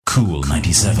Cool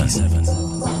 97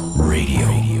 Radio.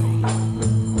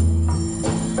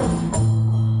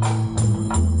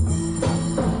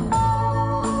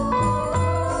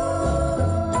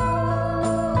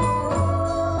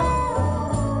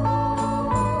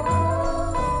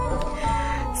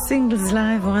 Singles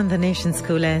live on the nation's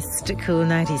coolest Cool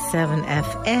 97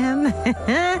 FM.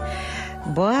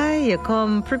 Boy, you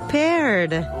come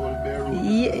prepared.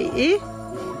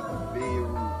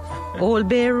 Old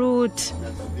Beirut.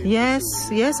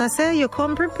 Yes, I say you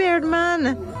come prepared,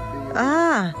 man.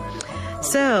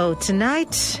 So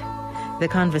tonight the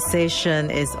conversation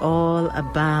is all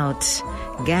about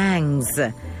gangs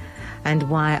and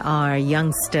why our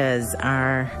youngsters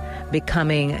are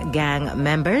becoming gang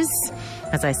members.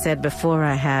 As I said before,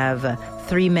 I have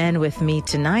three men with me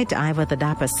tonight. Ivor the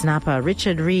Dapper Snapper,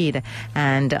 Richard Reed,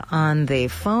 and on the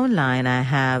phone line I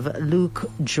have Luke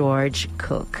George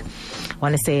Cook.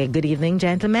 Want to say good evening,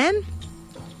 gentlemen?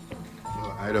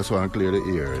 I just want to clear the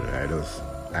air.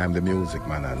 I'm the music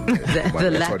man and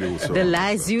the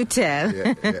lies you tell.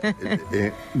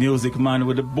 Music man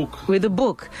with a book. With a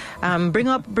book. Bring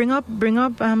up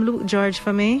Luke George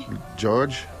for me.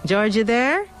 George, you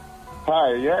there?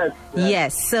 Hi, yes.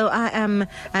 Yes, so I am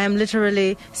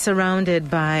literally surrounded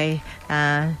by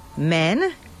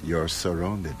men. You're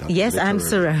surrounded. Yes, literally. I'm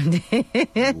surrounded.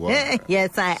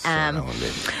 Yes, I am.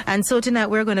 Surrounded. And so tonight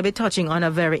we're going to be touching on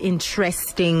a very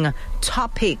interesting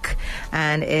topic,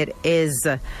 and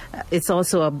it's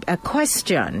also a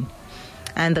question.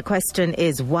 And the question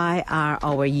is, why are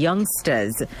our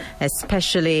youngsters,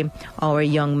 especially our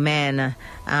young men,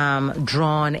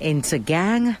 drawn into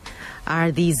gang?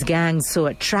 Are these gangs so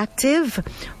attractive?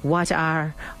 What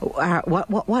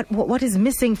is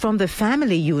missing from the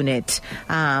family unit?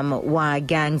 Why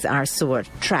gangs are so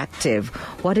attractive?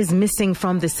 What is missing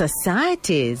from the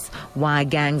societies? Why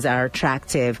gangs are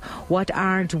attractive? What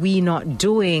aren't we not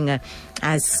doing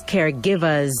as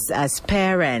caregivers, as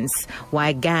parents?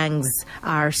 Why gangs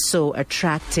are so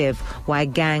attractive? Why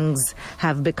gangs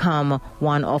have become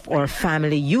one of our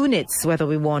family units, whether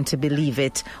we want to believe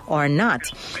it or not.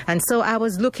 And so I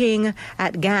was looking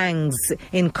at gangs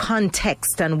in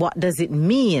context and what does it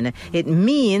mean? It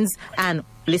means, and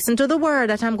listen to the word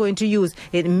that I'm going to use,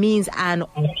 it means an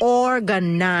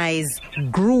organized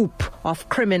group of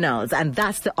criminals, and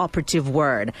that's the operative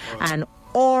word. An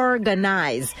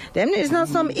organized. There's not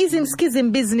some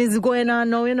ism-schism business going on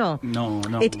now, you know. No.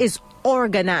 It is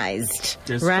organized.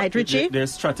 Right, Richie?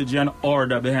 There's strategy and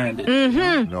order behind it.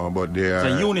 Mm-hmm. No, but they are...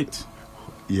 It's a unit.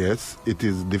 Yes, it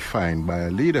is defined by a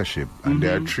leadership, and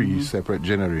there are three separate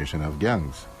generations of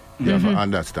gangs. You have to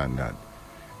understand that.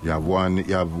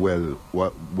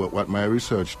 What my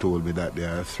research told me that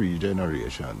there are three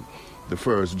generations. The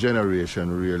first generation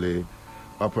really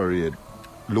operate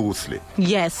loosely.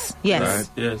 Yes. Right?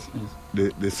 Yes.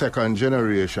 The second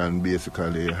generation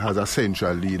basically has a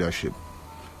central leadership,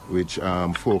 which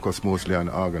focus mostly on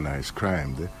organized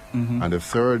crime. And the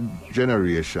third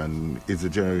generation is a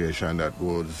generation that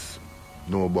was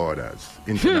no borders,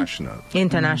 international.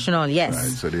 International, yes.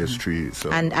 Right, so there's three. So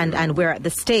and we're at the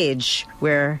stage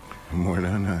where more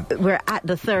than that. We're at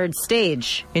the third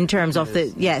stage in terms of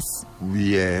the Yes,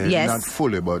 not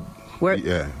fully, but we're,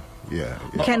 yeah.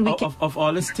 Of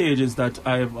all the stages that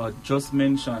I've just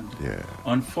mentioned,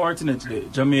 unfortunately,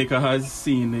 Jamaica has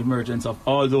seen the emergence of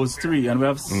all those three, and we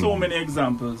have so many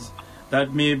examples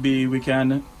that maybe we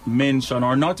can mention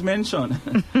or not mention,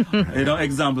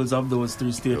 examples of those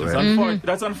three stages.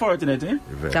 That's unfortunate, eh?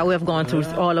 That we have gone through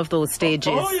all of those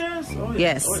stages.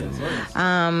 Yes.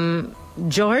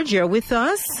 George, you're with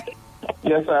us?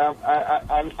 Yes,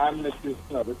 I'm listening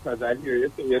now because I hear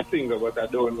you say you're single, but I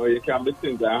don't know you can be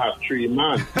single and have three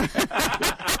men.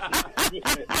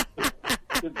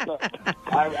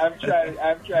 I'm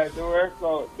trying to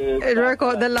work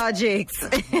out the logics.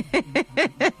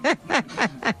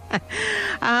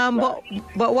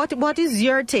 But what is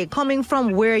your take coming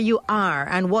from where you are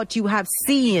and what you have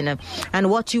seen and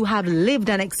what you have lived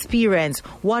and experienced?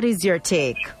 What is your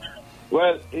take?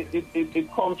 Well,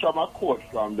 it comes from a quote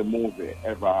from the movie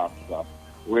Ever After,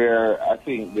 where I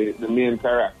think the main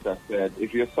character said,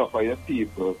 if you suffer your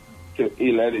people to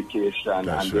ill education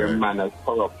their manners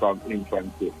corrupt from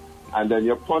infancy, and then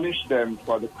you punish them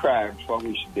for the crimes for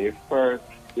which their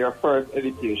first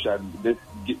education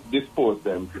disposed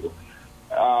them to,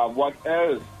 what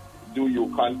else do you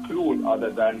conclude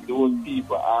other than those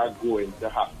people are going to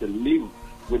have to live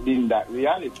within that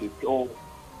reality? So,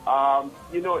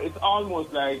 it's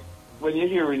almost like when you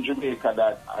hear in Jamaica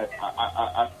that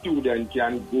a student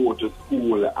can go to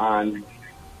school and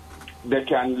they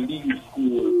can leave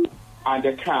school and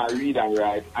they can't read and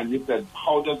write, and you said,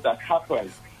 how does that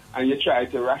happen? and you try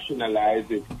to rationalize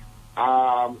it.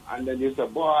 And then you say,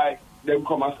 boy, them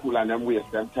come to school and them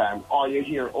waste them time. Or you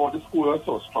hear, the school is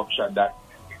so structured that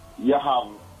you have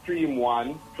stream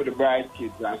 1 for the bright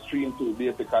kids and stream 2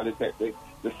 basically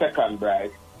the second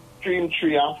bright. Stream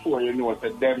 3 and 4, you know,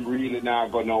 that them really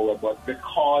not go nowhere. But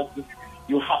because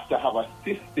you have to have a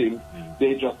system,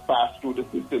 they just pass through the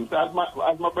system. So as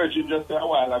my brother just said a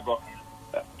while ago,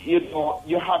 you know,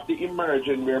 you have the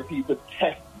immersion where people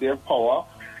test their power.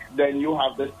 Then you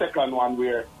have the second one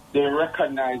where they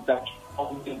recognize that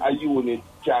a unit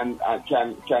can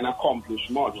accomplish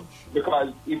much.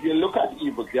 Because if you look at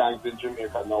evil gangs in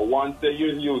Jamaica now, once they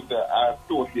used to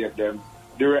associate them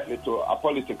directly to a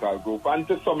political group, and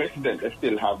to some extent they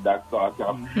still have that sort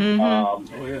of,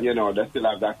 you know, they still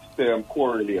have that same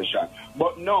correlation.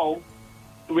 But now,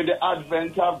 with the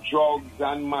advent of drugs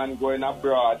and man going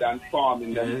abroad and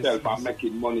farming themselves and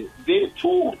making money, they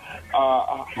too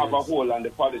have a hold on the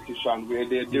politician where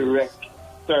they direct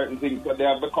certain things, so they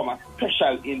have become a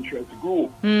special interest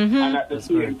group. And at the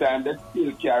same time, they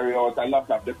still carry out a lot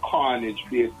of the carnage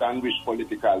based on which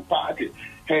political party.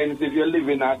 Hence, if you live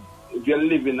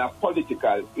in a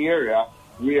political area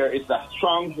where it's a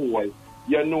stronghold,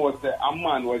 you know that a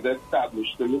man was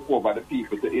established to look over the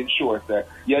people to ensure that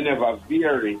you never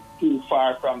vary too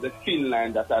far from the thin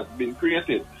line that has been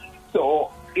created.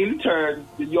 So, in turn,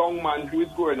 the young man who is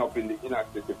growing up in the inner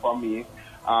city, for me,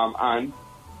 and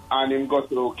him go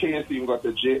to KC, him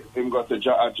go to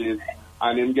Georges,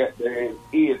 and him get the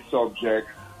 8 subject,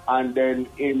 and then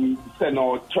him send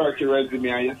out 30 resume,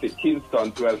 and you say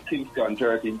Kingston 12, Kingston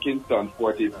 13, Kingston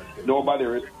 14. Nobody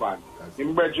responds.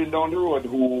 Him brethren down the road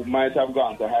who might have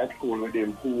gone to high school with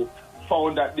him, who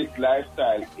found that this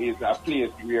lifestyle is a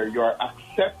place where you're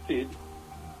accepted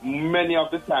many of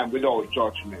the time without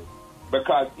judgment.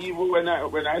 Because even when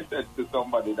I said to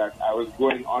somebody that I was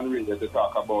going on radio to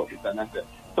talk about it, and I said,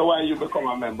 so why you become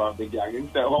a member of the gang? He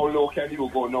said, how low can you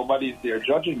go? Nobody's there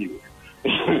judging you.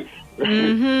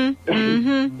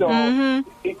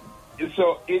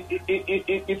 So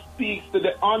it speaks to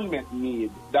the unmet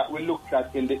need that we looked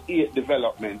at in the 8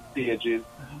 development stages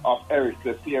of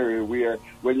Eric's theory, where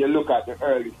when you look at the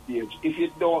early stage, if you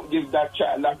don't give that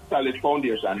child that solid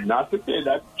foundation, not to say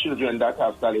that children that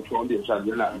have solid foundation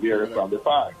will not vary from the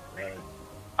past.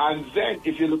 And then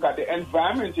if you look at the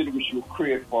environment in which you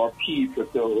create for people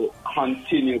to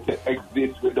continue to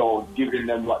exist without giving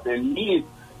them what they need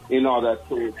in order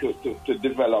to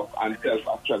develop and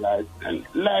self-actualize, and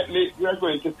likely we are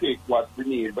going to take what we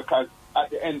need, because at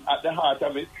the heart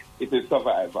of it, it is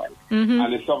survival,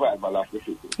 and it's survival of the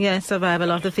fittest. Yeah,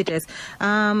 survival of the fittest.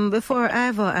 Before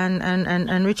Ivor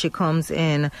and Richie comes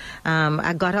in,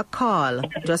 I got a call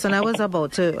just when I was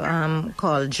about to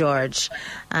call George,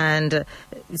 and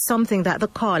something that the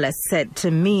caller said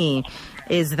to me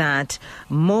is that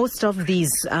most of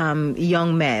these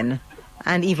young men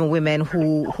and even women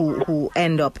who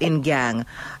end up in gang,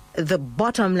 the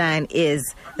bottom line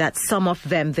is that some of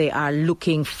them, they are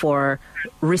looking for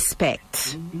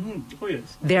respect. Oh,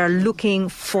 yes. They are looking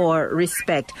for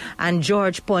respect. And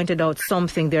George pointed out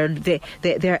something.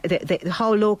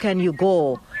 How low can you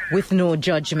go with no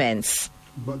judgments?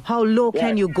 How low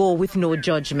can you go with no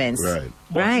judgments?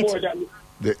 Right.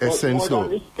 The essence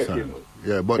of...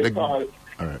 Yeah, but... All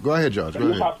right, go ahead, George.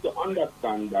 You have to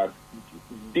understand that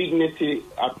dignity,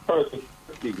 a person's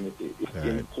dignity, is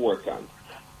important.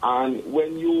 And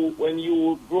when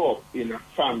you grow up in a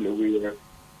family where,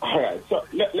 all right, so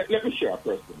let me share a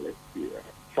personal experience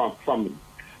from me.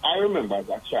 I remember as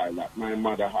a child that my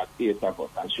mother had 8 of us,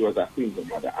 and she was a single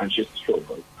mother, and she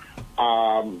struggled.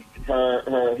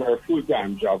 Her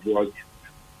full-time job was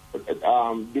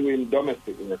doing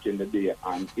domestic work in the day,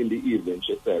 and in the evening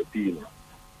she served dinner.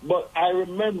 But I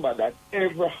remember that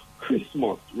every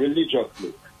Christmas,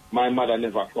 religiously, my mother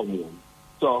never come home.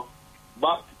 So,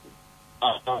 back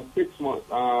Christmas,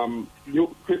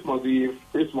 Christmas Eve,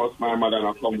 Christmas, my mother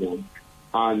not come home.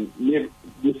 And the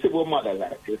civil mother,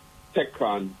 like the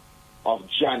 2nd of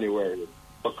January,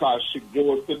 because she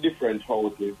goes to different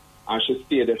houses and she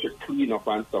stayed there to clean up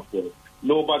and stuff.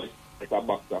 Nobody had a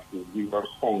box of food. We were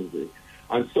hungry.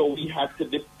 And so we had to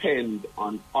depend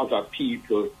on other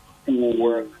people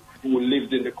who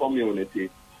lived in the community,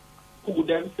 who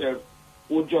themselves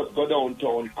would just go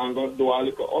downtown and go do a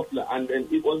little hustler. And then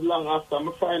it was long after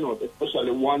I find out,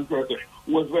 especially one person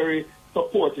who was very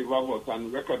supportive of us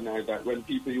and recognized that when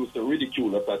people used to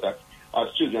ridicule us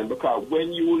as children, because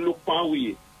when you look for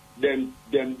we, them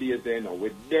days, you know,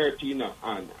 with dirty in our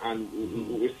hand and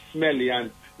we're smelly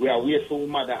and we are wasteful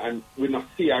mother and we not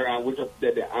see her and we just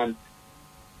dead there. And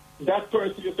that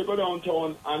person used to go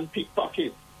downtown and pick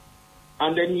pockets.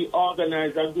 And then he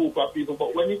organized a group of people.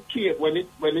 But when he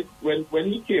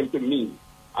came to me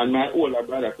and my older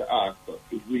brother to ask us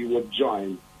if we would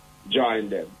join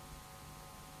them,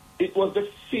 it was the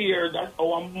fear that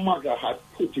our mother had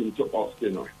put into us,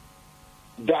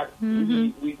 that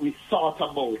we thought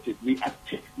about it.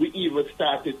 We even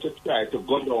started to try to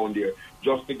go down there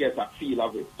just to get a feel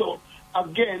of it. So,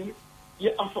 again,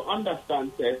 you have to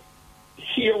understand that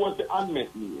here was the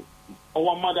unmet need.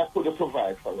 Our mother couldn't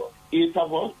provide for us. 8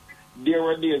 of us, there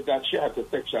were days that she had to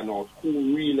section out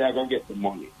who really are going to get the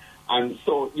money. And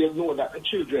so you know that the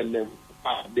children them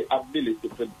have the ability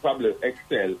to probably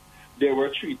excel. They were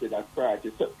treated as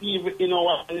priorities. So even in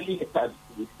our later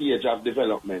stage of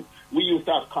development, we used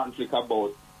to have conflict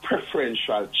about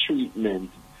preferential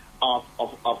treatment of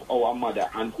our mother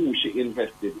and who she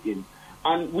invested in.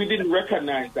 And we didn't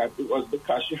recognize that it was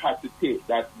because she had to take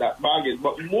that bargain.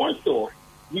 But more so,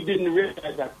 we didn't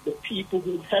realize that the people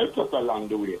who helped us along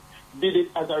the way did it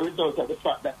as a result of the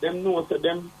fact that them know, so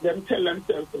them tell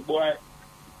themselves, boy,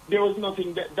 there was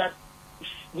nothing that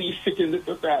we fit in the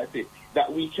society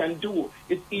that we can do.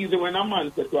 It's easy when a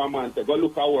man says to a man, go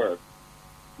look at work.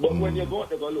 But when you go out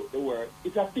there, go look at the work,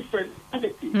 it's a different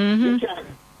attitude. You can't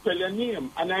tell your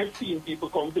name. And I've seen people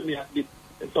come to me at this,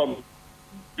 some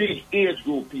big age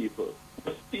group people,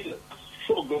 but still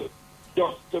struggle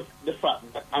just to the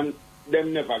fact that, and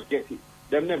them never get it.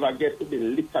 Them never get to be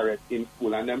literate in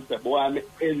school, and them say, boy, I'm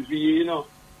envy you,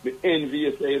 Me envy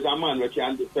you, say, is a man who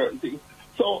can do certain things.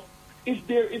 So, if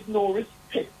there is no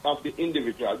respect of the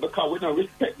individual, because we don't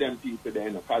respect them people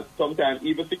then, because sometimes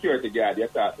even security guard,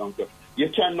 you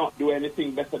cannot do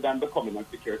anything better than becoming a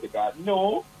security guard.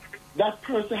 No, that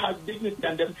person has dignity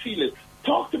and them feel it.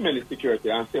 Talk to many security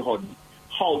and say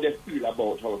how they feel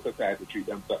about how society treats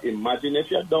them. So imagine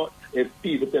if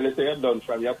people tell you say you're done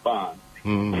from your barn,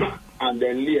 and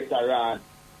then later on,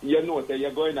 you know that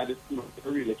you're going at the school,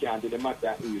 you really can't do the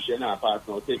matter in English, you're not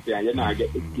passing out, take care, and you're not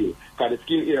get the skill. Because the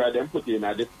skill area them put in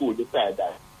at the school decide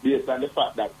that, based on the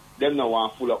fact that them now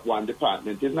want to full up one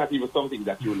department, it's not even something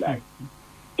that you like.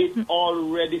 It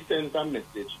already sends a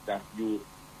message that you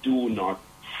do not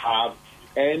have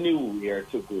anywhere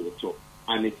to go to.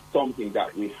 And it's something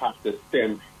that we have to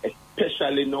stem,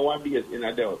 especially nowadays in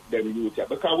adult them youth.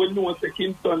 Because we know the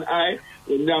Kingston High,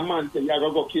 when the man says you're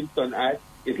going to go Kingston High,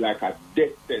 it's like a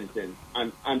death sentence.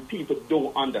 And people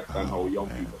don't understand how young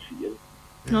people feel.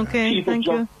 Yeah. Okay, people thank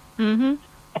you.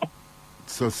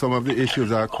 So some of the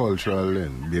issues are cultural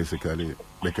then, basically.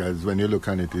 Because when you look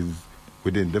at it, is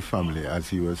within the family, as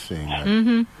he was saying.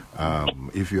 That,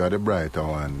 if you are the brighter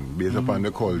one, based upon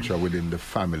the culture within the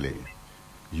family,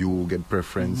 you get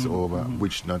preference over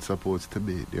which not supposed to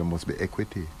be. There must be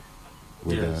equity.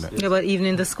 Yeah, but even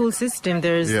in the school system,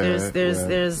 there's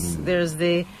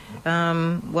the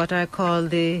what I call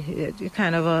the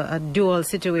kind of a dual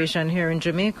situation here in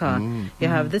Jamaica. You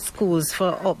have the schools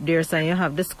for up there, so you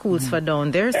have the schools for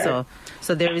down there.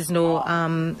 So there is no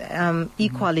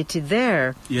equality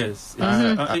there. Yes,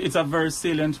 it's a very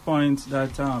salient point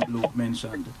that Luke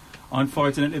mentioned.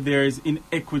 Unfortunately, there is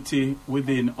inequity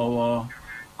within our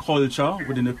culture,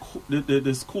 within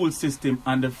the school system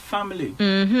and the family,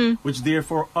 which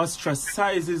therefore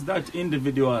ostracizes that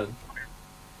individual.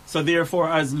 So therefore,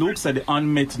 as Luke said, the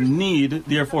unmet need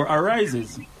therefore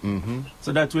arises.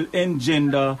 So that will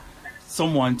engender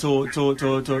someone to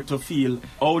feel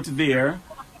out there.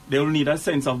 They will need a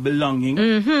sense of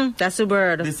belonging. That's the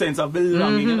word. The sense of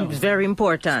belonging. It's very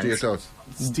important.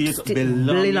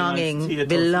 Belonging,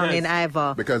 yes.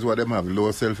 Ivor. Because what them have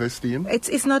low self-esteem.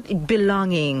 It's not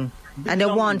belonging. And they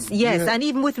want and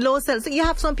even with low self, so you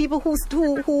have some people who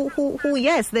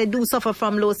yes, they do suffer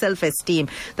from low self-esteem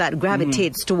that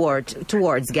gravitates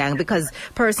towards gang, because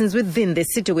persons within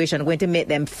this situation are going to make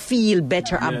them feel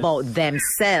better about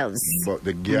themselves. But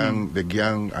the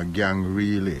gang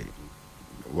really.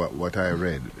 What I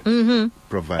read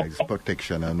provides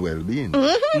protection and well-being.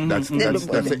 That's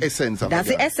the essence of it. That's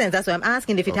the essence. That's why I'm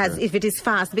asking if it is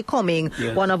fast becoming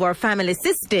one of our family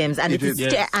systems, and it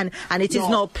is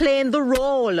now playing the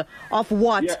role of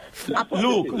what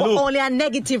Luke, only a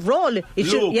negative role. It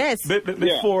should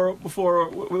Before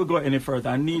we'll go any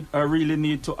further, I really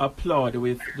need to applaud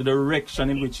with the direction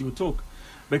in which you took,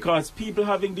 because people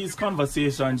having these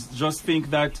conversations just think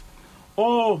that,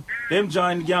 them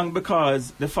joined gang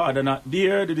because the father not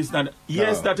there, that is not.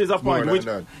 Yes, that is a point, which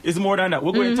is more than that.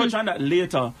 We're going to touch on that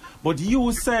later. But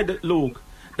you said, Luke,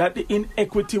 that the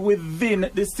inequity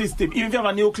within the system, even if you have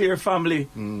a nuclear family,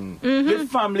 the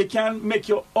family can make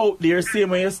you out there same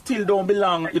way you still don't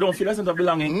belong, you don't feel a sense of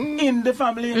belonging in the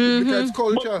family. Because it's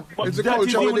culture. It's the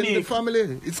culture within the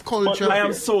family. It's culture. But I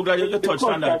am so glad you touched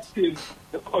on that.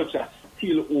 The culture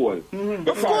still old.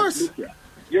 Of course.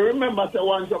 You remember, so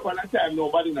once upon a time,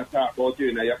 nobody not talk about you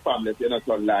in your family, you're not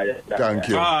a liar. Thank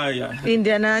you.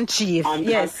 Indian and chief,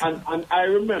 yes. And I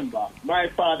remember, my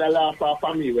father laughed off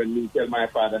at me when me tell my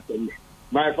father, said,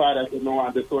 no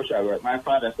want the social work. My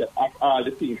father said, of all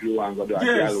the things you want to do,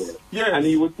 yes. And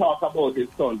he would talk about his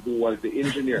son, who was the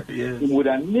engineer. Yes. He would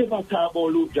have never talked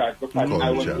about Luke George because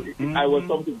I was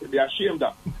something to be ashamed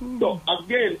of. So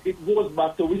again, it goes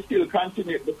back to we still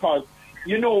continue because,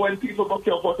 you know, when people go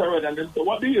to Port Road and they say,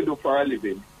 what do you do for a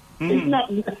living? It's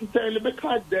not necessarily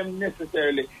because they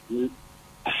necessarily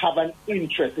have an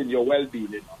interest in your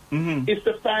well-being. It's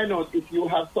to find out if you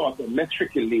have sort of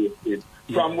matriculated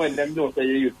from when them know that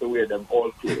you used to wear them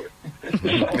all clothes.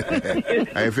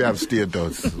 And if you have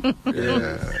status.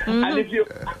 And if you...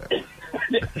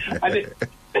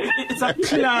 it's a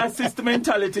classist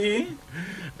mentality.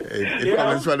 It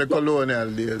comes from the colonial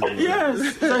days. Yes,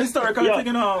 it's a historical thing,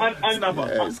 you know.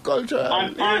 It's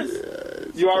cultural.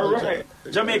 You are right.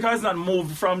 Jamaica has not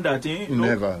moved from that, eh?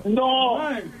 Never.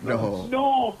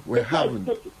 No. We haven't.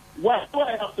 Why do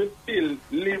I have to still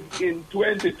live in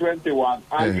 2021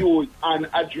 and use an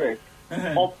address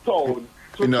uptown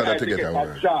to try to get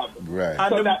a job? Right.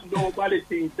 So that nobody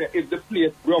thinks that if the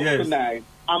place broke tonight,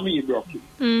 I'm me broke it.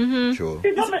 Sure.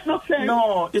 It doesn't make no sense.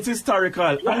 No, it's historical.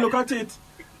 Right. And look at it.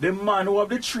 The man who have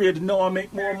the trade now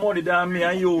make more money than me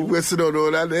and you. We sit down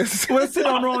around this. We sit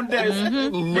down around this.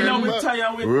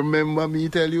 Remember me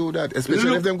tell you that,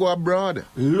 especially if them go abroad.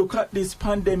 Look at this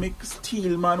pandemic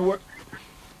still, man. Work.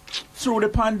 Through the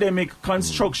pandemic,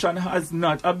 construction has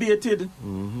not abated.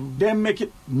 They make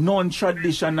it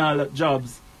non-traditional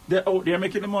jobs. They're out there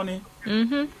making the money. We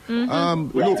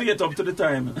have to get up to the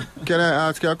time. Can I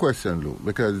ask you a question, Luke?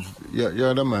 Because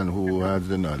you're the man who has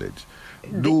the knowledge.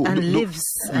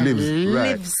 Lives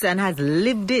and has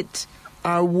lived it.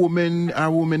 Are women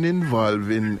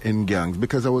involved in gangs?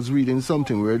 Because I was reading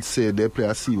something where it said they play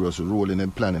a serious role in the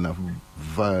planning of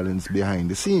violence behind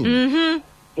the scenes.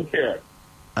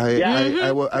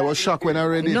 I was shocked when I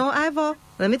read it. No, Ivor.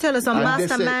 Let me tell you, some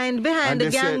mastermind behind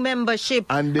the gang membership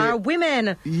are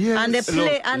women, and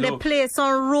they play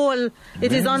some role.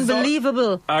 It is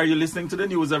unbelievable. So, are you listening to the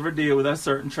news every day with a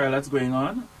certain trial that's going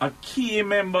on? A key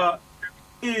member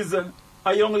is a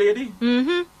young lady.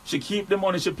 She keep the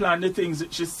money, she plan the things.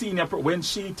 She's senior. When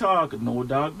she talk, no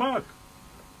dog bark.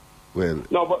 Well,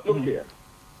 no, but look here.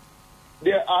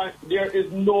 There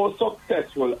is no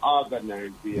successful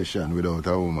organization without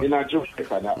a woman in a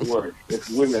Jamaica that works if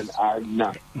women are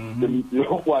not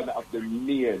one of the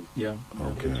main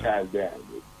child behind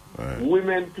it. Right.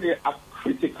 Women play a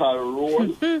critical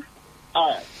role.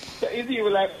 Alright. So it's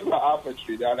even like after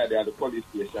the other day at the police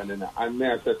station, and me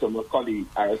I said to my colleague,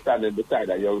 I was standing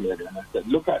beside a young lady, and I said,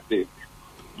 look at this.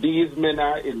 These men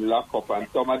are in lockup, and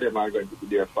some of them are going to be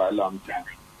there for a long time.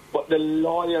 But the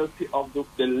loyalty of the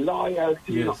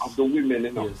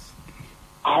women,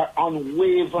 are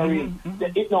unwavering.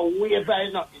 It's no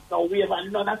waver,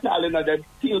 none at all. They're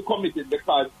still committed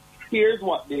because here's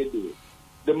what they do: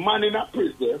 the man in a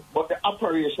prison, but the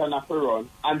operation has to run,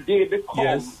 and they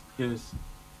become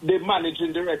the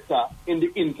managing director in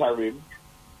the interim,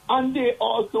 and they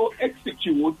also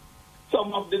execute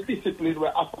some of the discipline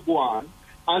where have to go on.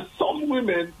 And some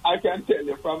women, I can tell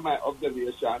you from my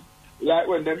observation, like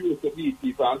when they used to beat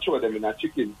people and throw them in a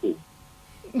chicken coop.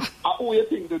 Who you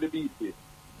think do the beating?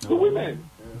 The women.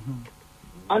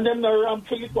 And them the ramp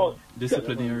because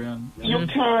disciplinarian. You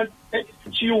can't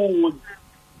excuse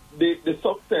the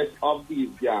success of these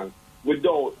gangs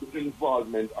without the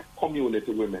involvement of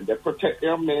community women. They protect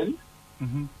their men.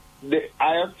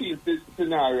 I have seen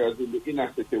scenarios in the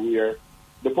inner city where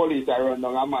the police are run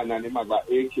down a man and him have an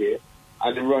AK,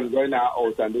 and they run going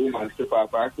out and the woman strip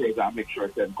off her clothes and make sure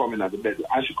she's coming out the bed.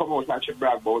 And she come out and she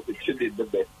brag about it. She did the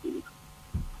best thing.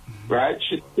 Right?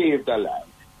 She saved her life.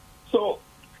 So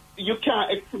you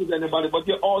can't excuse anybody, but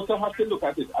you also have to look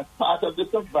at it as part of the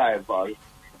survival.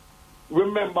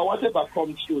 Remember, whatever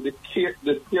comes through the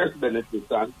scarce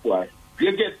benefits and what,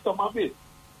 you get some of it.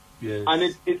 Yes. And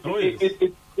it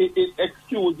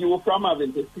excuses you from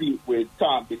having to sleep with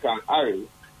Tom, Dick, and Harry,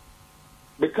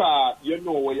 because you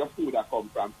know where your food has come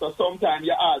from. So sometimes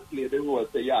you all play the role,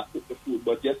 say you have to cook the food,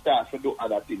 but you start to do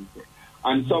other things.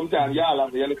 And sometimes you all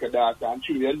have to look at that and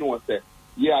you know, say,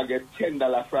 you get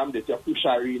 $10 from this, you push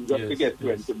her in just to get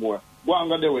 20 more. Go and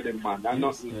go there with them, man. And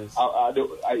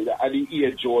the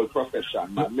age-old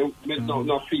profession, man. No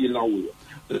feel no way.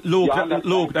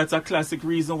 Look, that's a classic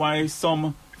reason why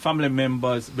some family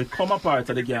members become a part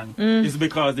of the gang. It's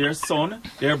because their son,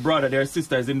 their brother, their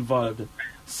sister is involved.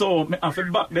 So I have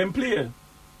to back them play.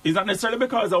 It's not necessarily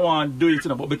because I want to do it,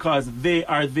 but because they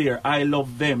are there. I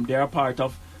love them. They are part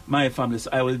of my family. So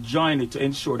I will join it to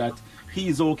ensure that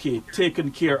he's okay,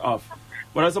 taken care of.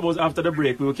 But I suppose after the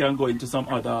break, we can go into some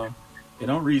other,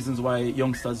 reasons why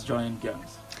youngsters join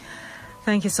gangs.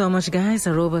 Thank you so much, guys.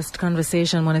 A robust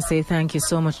conversation. I want to say thank you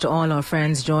so much to all our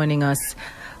friends joining us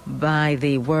by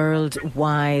the World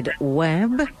Wide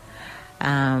Web.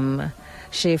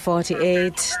 Shay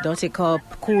 48, Dottie Cup,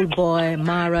 Cool Boy,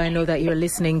 Mara, I know that you're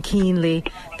listening keenly.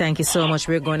 Thank you so much.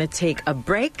 We're going to take a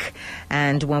break.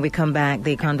 And when we come back,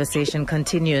 the conversation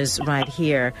continues right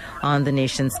here on the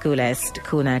nation's coolest,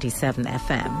 Cool 97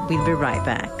 FM. We'll be right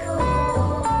back.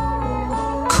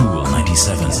 Cool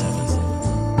 97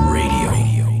 Radio.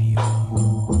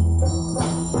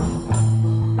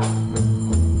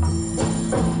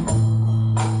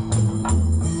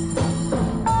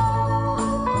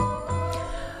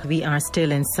 We are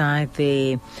still inside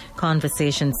the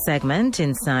conversation segment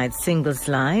inside Singles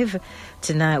Live.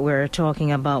 Tonight we're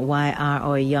talking about why are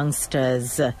our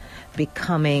youngsters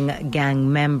becoming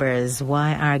gang members?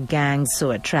 Why are gangs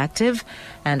so attractive?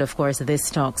 And of course,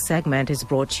 this talk segment is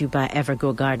brought to you by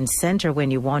Evergrow Garden Center.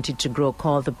 When you want it to grow,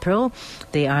 call the Pro.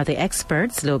 They are the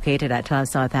experts located at 12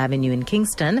 South Avenue in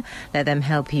Kingston. Let them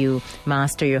help you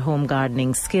master your home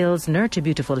gardening skills, nurture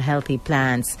beautiful, healthy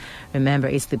plants. Remember,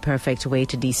 it's the perfect way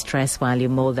to de-stress while you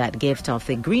mold that gift of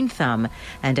the green thumb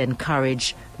and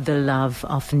encourage the love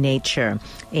of nature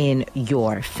in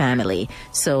your family.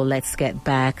 So let's get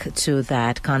back to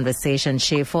that conversation.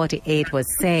 Shay 48 was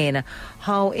saying,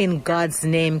 how in God's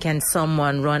name can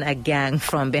someone run a gang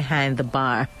from behind the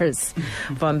bars?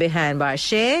 From behind bars.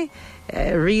 Shay,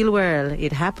 real world,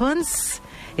 it happens.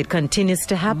 It continues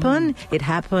to happen. It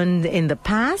happened in the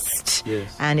past,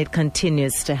 yes, and it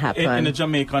continues to happen. In the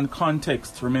Jamaican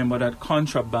context, remember that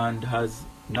contraband has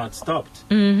not stopped.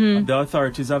 Mm-hmm. The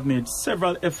authorities have made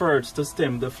several efforts to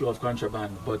stem the flow of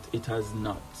contraband, but it has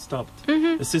not stopped.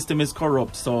 Mm-hmm. The system is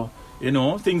corrupt, so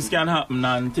things can happen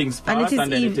and things pass,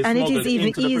 and then it is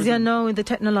even easier now in the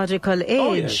technological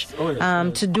age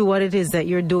to do what it is that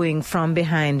you're doing from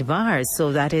behind bars.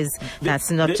 So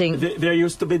that's nothing. There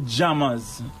used to be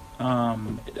jammers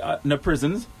in the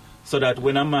prisons, so that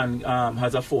when a man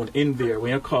has a phone in there,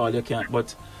 when you call, you can't.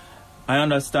 But I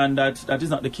understand that is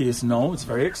not the case now. It's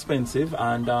very expensive,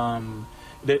 and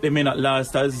they may not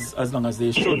last as long as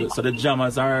they should. So the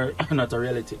jammers are not a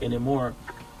reality anymore.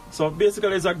 So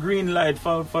basically, it's a green light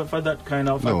for that kind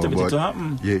of activity to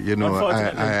happen.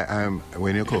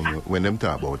 When them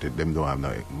talk about it, them don't have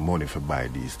no money for buy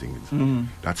these things. Mm-hmm.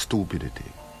 That's stupidity.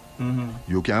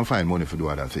 Mm-hmm. You can find money for do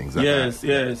other things. Yes.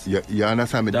 You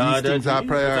understand me? These things are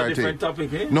priority. That's a different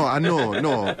topic, eh? No, I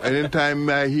know. Anytime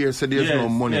I hear say there's no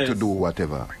money to do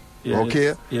whatever. Yes,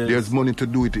 okay? Yes. There's money to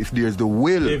do it if there's the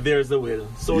will. If there's the will.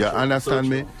 So you true. understand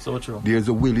me? So true. There's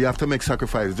a will. You have to make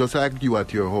sacrifices. Just like you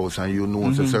at your house and you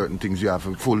know certain things you have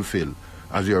to fulfill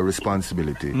as your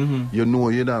responsibility. Mm-hmm. You know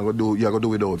you're going to do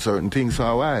without certain things for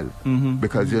a while. Mm-hmm.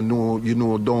 Because you know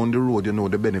down the road, you know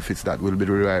the benefits that will be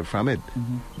derived from it.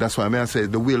 Mm-hmm. That's why I say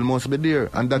the will must be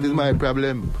there. And that is my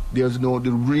problem. There's the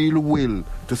real will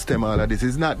to stem all of this.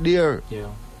 It's not there. Yeah.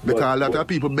 Because a lot of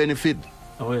people benefit.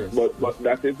 Oh, yes. But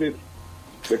that is it.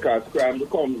 Because crime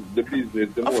becomes the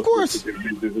business, the most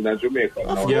lucrative business in Jamaica.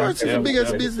 Of course, it's the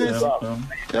biggest business.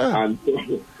 Yeah. And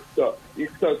so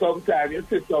sometimes you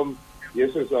see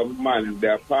some man in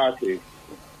their party,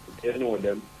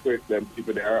 them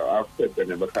people that are upset with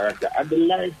them character. And the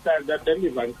lifestyle that they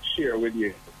live and share with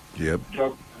you. Yep.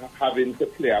 Just having to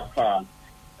play a part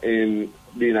in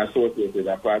being associated with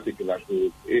a particular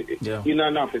group, in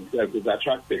and of itself is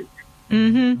attractive.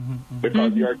 Mm-hmm.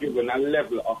 Because you're given a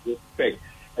level of respect,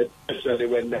 especially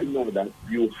when they know that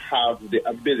you have the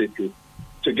ability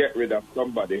to get rid of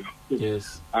somebody.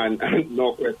 Yes. And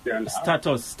no question.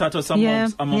 Status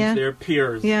amongst their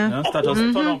peers. Yeah. Status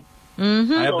turn up.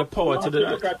 Mm-hmm. I have the power to do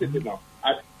that. Look at it,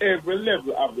 at every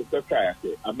level of the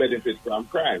society, I benefit from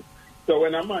crime. So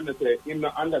when a man say, he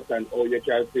don't understand how you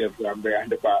can save from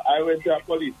behind the bar. I went to a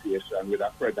police station with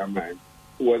a friend of mine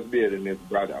who was bailing his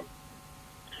brother.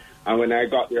 And when I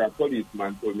got there, a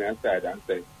policeman pulled me aside and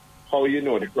said, how you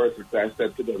know the person? So I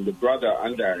said to them, the brother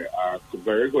and I are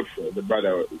very good friends. The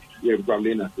brother came from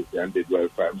the inner city and did well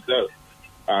for himself.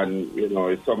 And,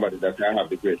 it's somebody that I have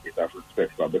the greatest of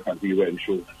respect for because he went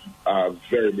through a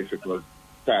very difficult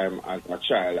time as a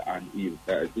child and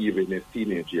even in his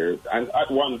teenage years. And at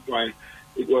one point,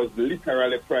 it was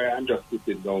literally prayer and just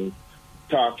sitting down,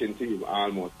 talking to him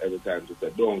almost every time to say,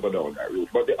 don't go down that route.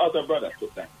 But the other brother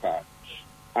took that path.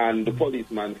 And the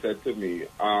policeman said to me,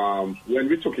 when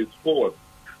we took his phone,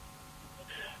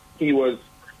 he was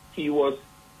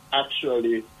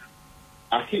actually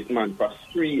a hitman for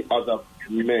 3 other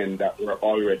men that were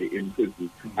already in prison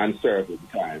and serving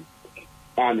time.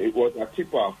 And it was a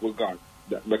tip-off we got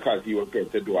because he was going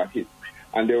to do a hit.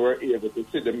 And they were able to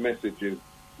see the messages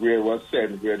where it was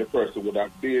sent, where the person would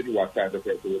have been, what time the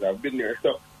person would have been there.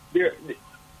 So,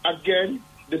 again,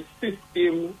 the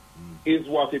system is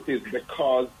what it is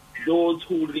because those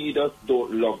who lead us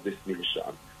don't love this nation.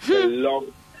 They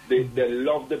love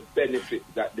the benefits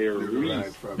that they reap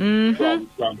from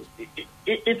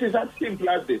it is as simple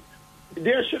as this.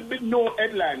 There should be no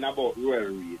headline about Royal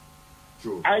Reid.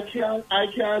 True. I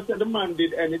can't say the man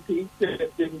did anything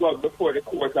except him go before the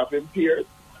court of his peers.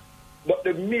 But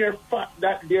the mere fact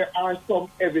that there are some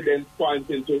evidence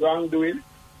pointing to wrongdoing,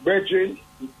 brethren,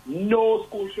 no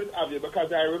school should have you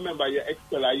because I remember you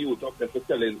expel a youth up there for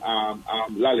selling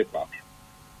lollipop.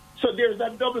 So there's a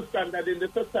double standard in the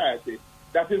society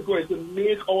that is going to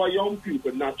make our young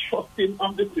people not trusting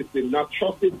of the system, not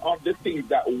trusting of the things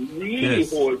that we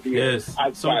hold dear as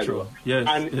so value. true. Yes,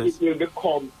 and it will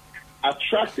become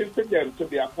attractive to them to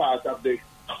be a part of the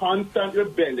constant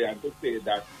rebellion to say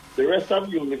that the rest of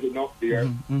you living up there,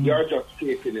 you're just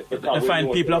faking it. I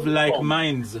find people of like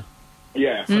minds.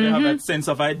 Yeah. So they have that sense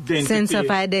of identity. Sense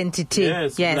of identity.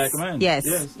 Yes. Like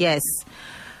minds. Yes.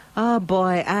 Oh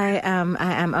boy, I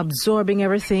am absorbing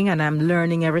everything and I'm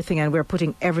learning everything and we're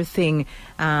putting everything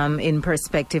in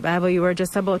perspective. Ivor, you were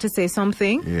just about to say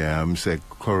something? Yeah, I'm saying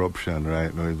corruption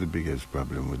right now is the biggest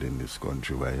problem within this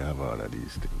country where you have all of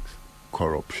these things.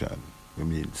 Corruption. I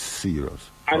mean, serious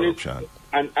corruption.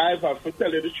 And Ivor, to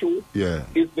tell you the truth,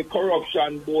 it's the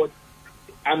corruption both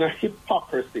and a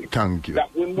hypocrisy. Thank you.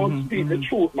 That we must speak the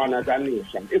truth, man, as a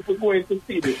nation. If we're going to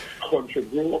see this country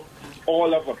grow,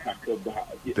 all of us have to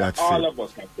be sitting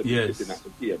at the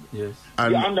table. Yes.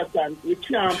 You understand? We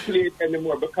can't play it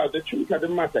anymore because the truth of the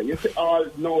matter. You say, oh,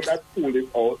 no, that school is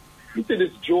out. You see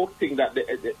this joke thing that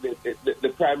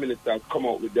the Prime Minister has come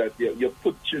out with that you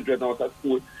put children out of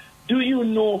school. Do you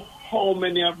know how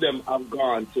many of them have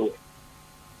gone to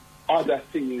other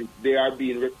things? They are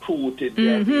being recruited, they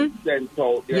are being sent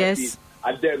out.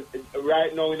 And then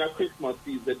right now in a Christmas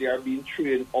season, they are being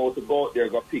trained how to go out there,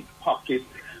 go pick pockets.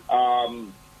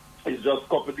 It's just a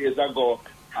couple of days ago,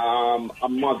 a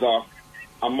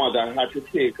mother had to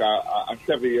take a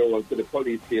 7-year-old to the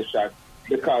police station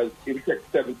because he took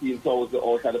 17,000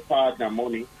 out of the partner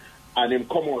money and him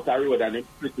come out the road and him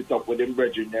split it up with him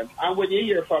brethren them. And when you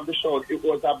hear from the show, it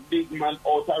was a big man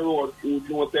out the road who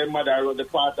knows their mother around the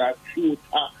partner shoot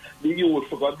the youth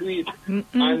forgot to do it.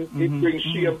 And it brings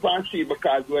shame upon she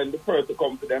because when the person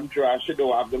comes to them draw, she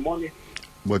don't have the money.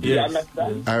 But you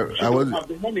understand? I was have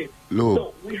the money. Look.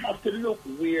 So we have to look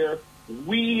where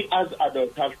we as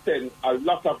adults have set a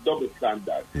lot of double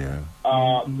standards. Yeah.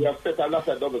 We have set a lot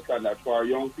of double standards for our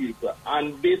young people.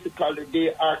 And basically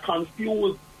they are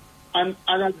confused. And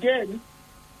again,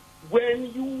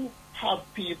 when you have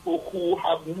people who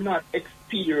have not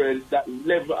experienced that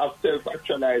level of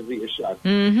self-actualization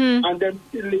and then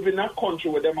still live in a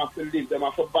country where they have to live, they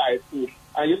have to buy food,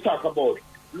 and you talk about,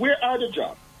 where are the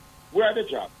jobs? Where are the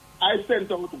jobs? I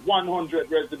sent out 100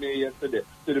 resumes yesterday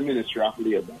to the Ministry of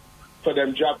Labour for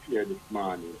them jobs here this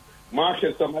morning.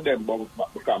 Marshall, some of them bounce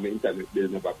back because the internet bill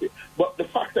never pay. But the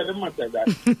fact of the matter that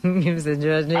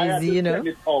I had to send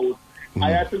it out.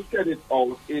 I had to send it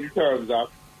out in terms of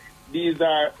these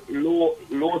are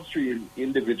low stream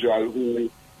individuals who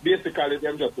basically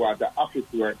them just want the office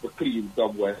work to clean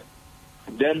somewhere.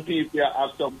 Them people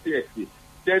have some safety.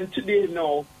 Then today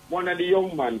now, one of the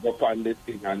young men go on this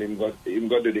thing and him go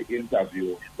do the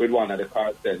interview with one of the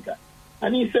call center.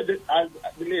 And he said that, as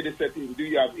the lady said to him, do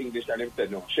you have English? And he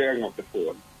said no, sharing of the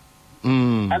phone.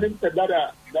 And he said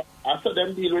that I saw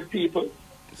them deal with people.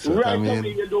 So right now,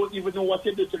 you don't even know what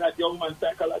you do to that young man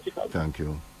psychologically. Thank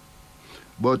you.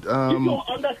 But you don't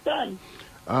understand.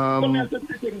 Some have to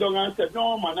sit him down and say,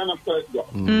 no man, I'm not first go.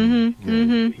 We are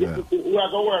going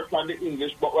to work on the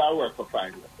English, but we are work for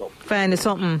finding something. Finding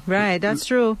something, right, that's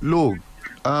true. Look,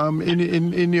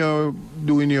 in your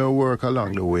doing your work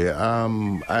along the way,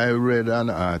 I read an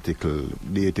article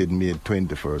dated May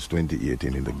 21st,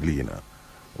 2018 in the Gleaner,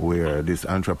 where this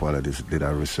anthropologist did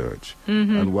a research.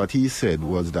 And what he said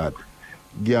was that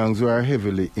gangs were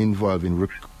heavily involved in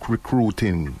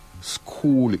recruiting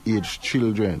school-aged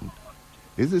children.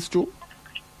 Is this true?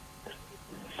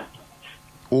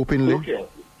 Openly? Okay.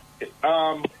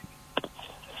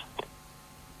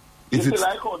 It's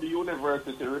like how the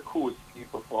university recruits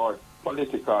people for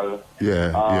political parties.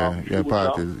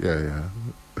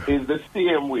 It's the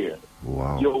same way.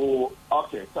 Wow.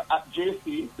 Okay, so at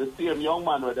JC, the same young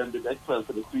man where them did expel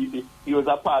for the sweetie, he was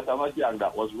a part of a gang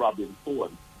that was robbing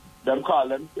phones. them call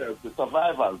themselves the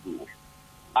Survival Group.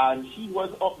 And he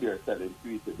was up there selling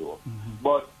sweetie dough.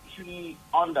 But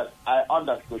I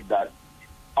understood that,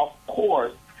 of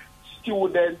course,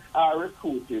 students are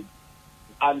recruited,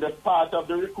 and the part of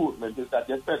the recruitment is that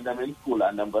you send them in school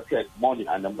and them go take money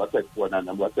and them go take phone and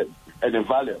them go take any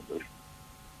valuables.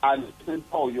 And this is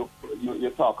how you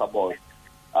talk about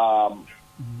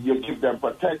you give them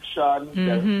protection,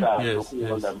 they start to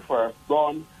hold them first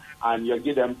gun, and you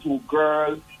give them 2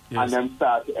 girls, and then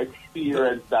start to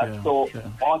experience that.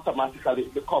 Automatically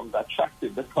it becomes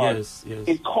attractive because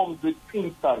it comes with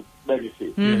instant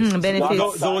benefits.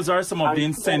 Benefits. Those are some of the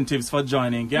incentives for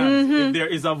joining gangs. If there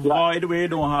is a void where you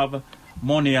don't have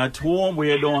money at home,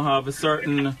 where you don't have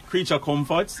certain creature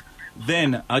comforts,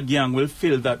 then a gang will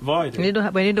fill that void.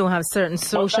 When you don't have certain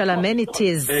social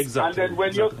amenities. Exactly. And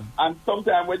then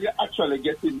sometimes when you actually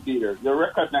get in there, you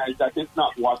recognize that it's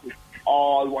not what it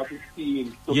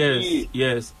seems to be.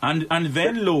 Yes. And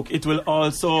then look, it will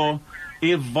also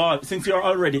evolve. Since you're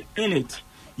already in it,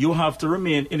 you have to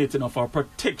remain in it enough for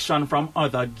protection from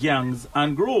other gangs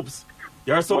and groups.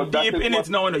 You're so deep in it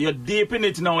now, you're deep in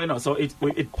it now, so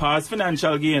it past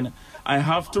financial gain. I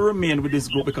have to remain with this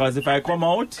group because if I come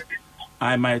out,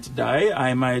 I might die,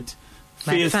 I might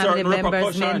face certain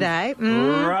repercussions. May die.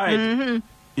 Right.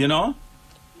 You know?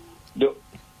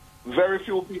 Very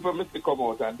few people must come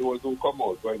out, and those who come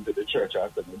out go into the church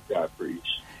after they start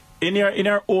preach. In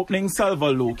your opening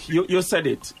salvo, Luke, you said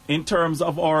it in terms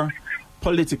of our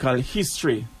political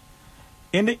history.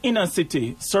 In the inner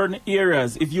city, certain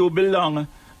areas, if you belong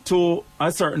to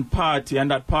a certain party and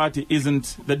that party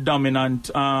isn't the dominant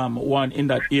one in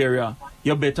that area,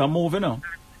 you better move,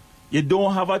 You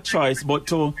don't have a choice but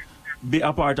to be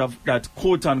a part of that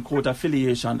quote-unquote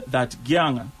affiliation, that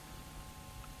gang.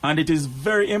 And it is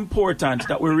very important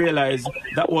that we realize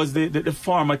that was the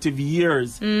formative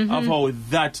years of how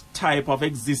that type of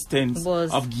existence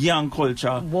of gang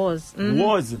culture was.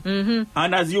 And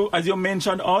as you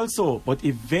mentioned also, but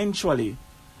eventually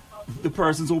the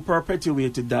persons who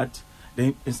perpetuated that,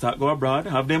 they start go abroad,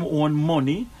 have them own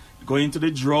money, go into the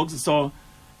drugs. So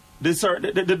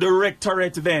the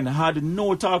directorate then had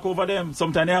no talk over them.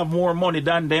 Sometimes they have more money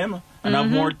than them and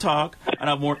have more talk and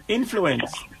have more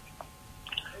influence.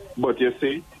 But you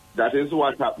see, that is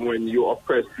what happens when you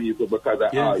oppress people because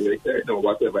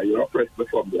whatever. You oppress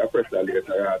become the oppressor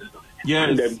later on.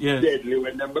 And then deadly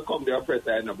when they become the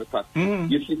oppressor, because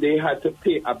you see, they had to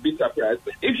pay a bitter price.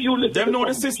 If you listen them to know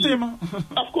the system. People,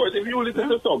 of course, if you listen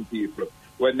to some people,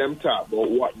 when them talk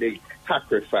about what they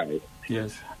sacrifice.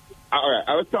 Yes. All right,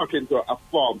 I was talking to a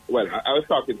farm. Well, I was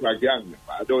talking to a gang member.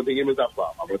 I don't think he was a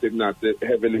farmer, but he's not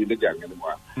heavily in the gang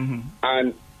anymore.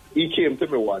 And he came to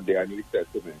me one day and he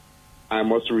said to me, I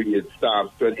must read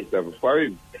Psalms 27 for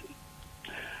him.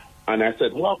 And I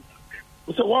said, what?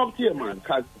 So what here, man?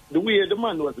 Because the way the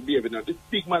man was behaving, this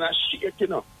big man is shaking,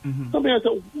 So I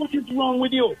said, what is wrong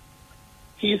with you?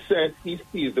 He said he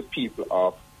sees the people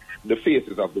of the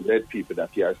faces of the dead people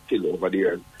that he are still over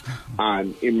there.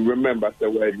 And he remembers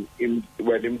that when him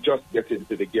just get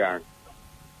into the gang,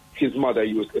 his mother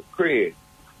used to pray.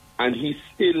 And he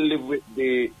still lived with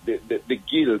the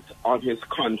guilt on his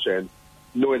conscience,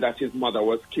 knowing that his mother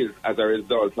was killed as a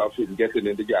result of him getting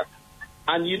in the gang.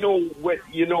 And you know what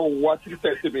he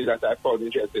said to me that I found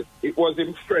interesting? It was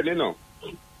him friend,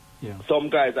 Yeah. Some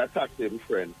guys attacked him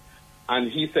friend.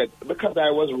 And he said, because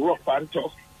I was rough and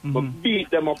tough, but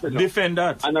beat them up enough. Defend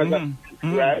that. And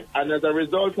right? And as a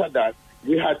result of that,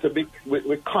 we had to be,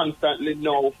 we constantly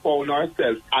now found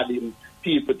ourselves adding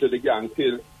people to the gang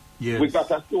till we got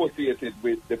associated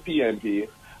with the PNP,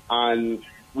 and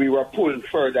we were pulled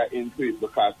further into it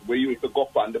because we used to go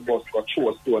up on the bus for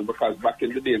throw stone, because back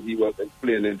in the days he was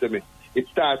explaining to me. It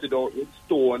started out with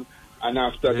stone, and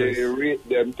after they rate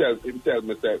themselves, himself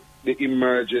that the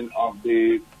emerging of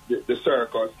the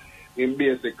circus, in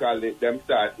basically them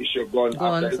start issue guns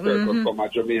after the circus come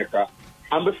at Jamaica.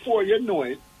 And before you know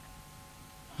it,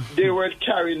 they were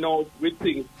carrying out with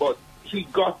things, but he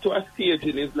got to a stage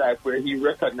in his life where he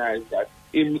recognized that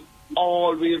he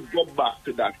always go back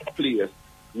to that place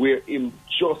where him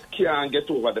just can't get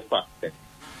over the fact that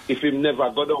if he never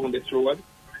got down this road,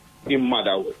 his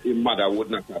mother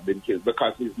would not have been killed,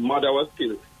 because his mother was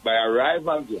killed by a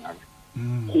rival gang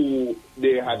who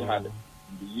they had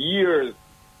years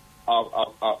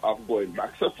of going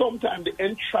back. So sometimes the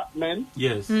entrapment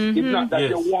is not that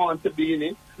you want to be in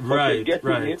it, but you get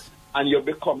in it and you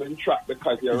become entrapped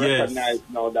because you recognize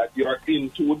now that you're in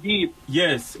too deep.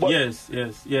 Yes. Because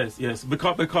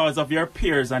of your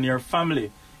peers and your family.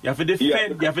 You have to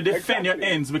defend your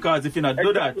ends, because if you not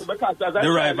do that,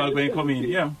 the rival going to come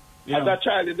in. As a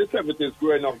child in the 70s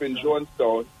growing up in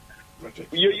Jonestown,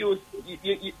 you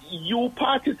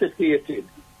participated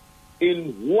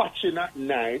in watching at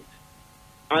night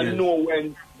and know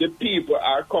when the people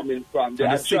are coming from. They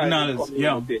and are the signals,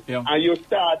 and you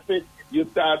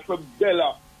start from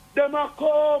Bella. Them are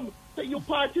come. So you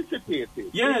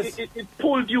participated. Yes. It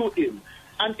pulled you in.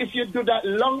 And if you do that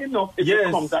long enough, it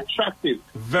becomes attractive.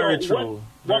 Very true.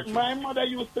 What my mother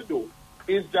used to do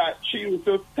is that she used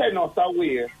to send us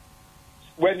away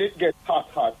when it gets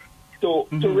hot, to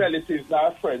relatives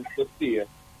or friends to stay,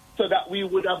 so that we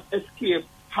would have escaped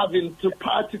having to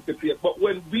participate. But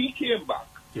when we came back,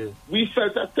 we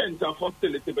felt a sense of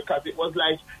hostility because it was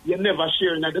like you're never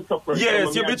sharing at the supper.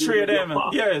 Yes, you betray them.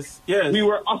 Yes. We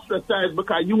were ostracized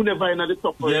because you never in at the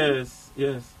supper. Yes.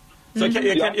 So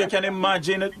you can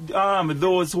imagine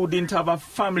those who didn't have a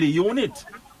family unit.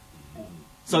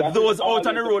 So those out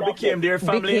on the road became their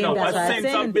family, a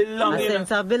sense of belonging. A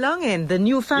sense of belonging, the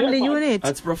new family unit.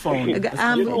 That's profound.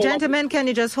 Gentlemen, can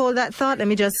you just hold that thought? Let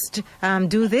me just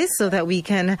do this so that we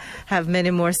can have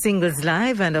many more singles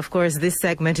live. And of course, this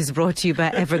segment is brought to you by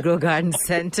Evergrow Garden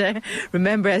Center.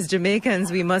 Remember, as Jamaicans,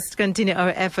 we must continue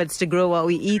our efforts to grow what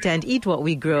we eat and eat what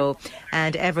we grow.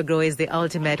 And Evergrow is the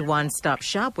ultimate one-stop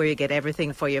shop where you get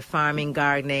everything for your farming,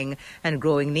 gardening, and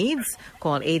growing needs.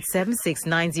 Call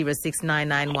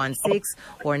 876-906-9916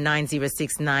 or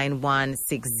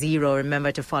 906-9160.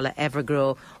 Remember to follow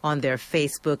Evergrow on their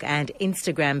Facebook and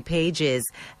Instagram pages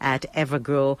at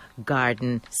Evergrow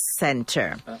Garden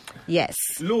Center. Yes.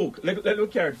 Luke,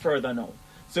 let's carry it further now.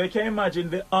 So you can imagine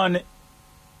the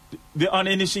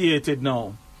uninitiated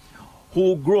now,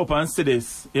 who grew up and see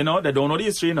this, they don't know the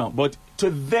history now, but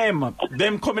to them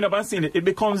coming up and seeing it, it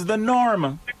becomes the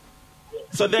norm.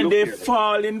 So then they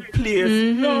fall in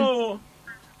place. No.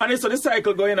 And so the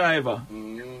cycle going over.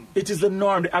 It is the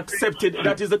norm, they accept it,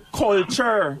 that is the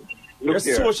culture. They're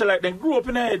socialite, they grew up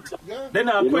in it. They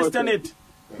now question it.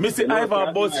 Me say Ivor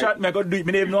about shot, me go do it,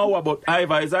 me don't even know about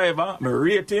Ivor is Ivor, me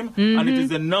rate him, and it is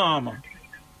the norm.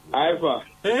 Ivor,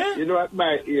 at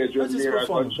my age, when me a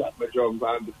gunshot, me jump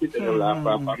and the people will laugh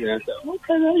at me and say, how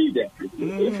can I eat that?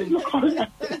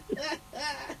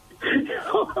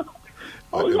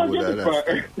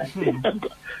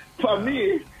 For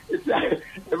me, it's like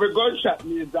every gunshot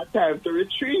means that time to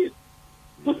retreat.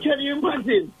 But can you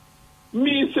imagine?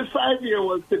 Me, it's a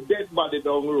 5-year-old, to dead body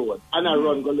down the road, and I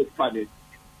run go look for it.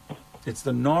 It's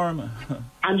the norm.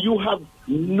 And you have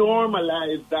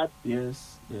normalized that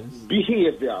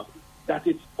behavior, that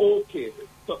it's okay.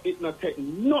 So it not take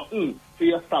nothing for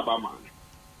your stabber man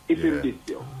if in this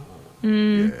year.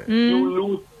 You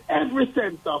lose every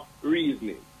sense of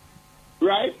reasoning.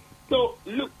 Right? So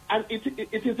look, and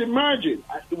it is emerging.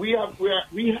 We are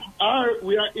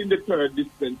in the third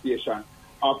dispensation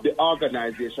of the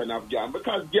organization of gang,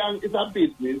 because gang is a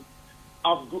business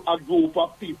of a group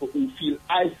of people who feel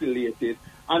isolated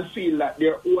and feel that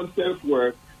their own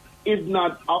self-worth is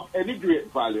not of any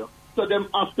great value. So them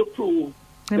have to prove,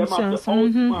 them have to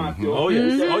outsmart you. Oh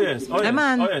yes. Them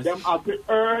have to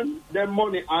earn their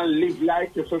money and live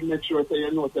like you, to make sure so you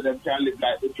know so them can live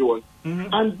like the Jones.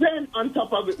 And then on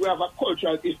top of it, we have a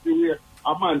cultural history where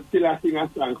a man still a sing a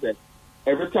song said,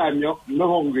 every time you're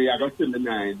hungry, I got to sing the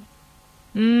 9.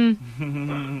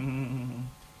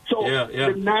 So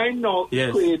the 9 now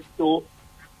equates to,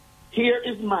 here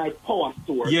is my power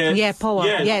source. Power.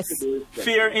 Yes.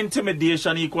 Fear,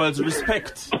 intimidation equals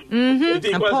respect. It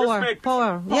equals respect.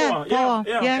 Power.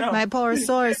 My power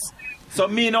source. So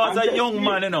me now as a young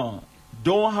man,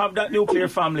 don't have that nuclear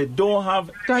family, don't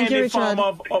have any form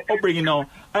of upbringing now.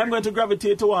 I'm going to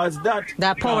gravitate towards that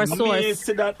power source. Me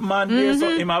see that man there, so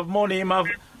him have money, him have.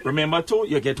 Remember too,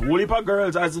 you get whole heap of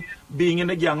girls as being in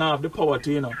the gang of the power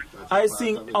too, I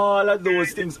sing all of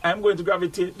those things. I'm going to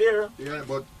gravitate there. Yeah,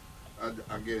 but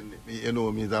again, me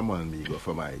as a man, me go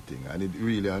for my thing. And it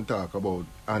really and talk about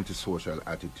antisocial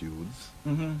attitudes,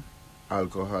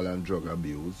 alcohol and drug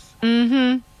abuse,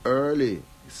 early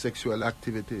sexual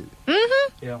activity.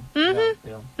 You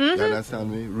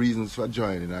understand me? Reasons for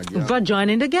joining a gang. For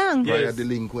joining the gang. Prior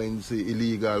delinquency,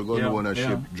 illegal gun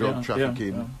ownership, drug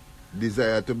trafficking.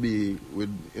 Desire to be with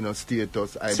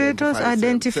status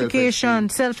identification,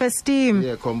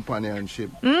 self-esteem,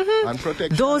 companionship, and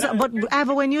protection. But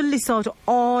when you list out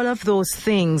all of those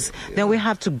things, then we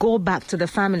have to go back to the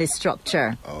family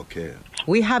structure. Okay.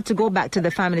 We have to go back to the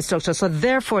family structure. So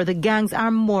therefore, the gangs are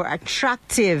more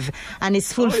attractive and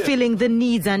it's fulfilling the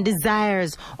needs and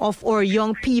desires of our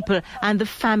young people, and the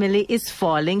family is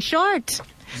falling short.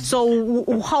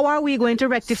 So how are we going to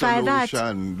rectify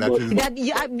Solution, that?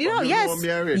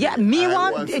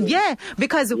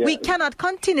 Because we cannot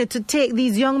continue to take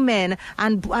these young men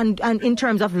and in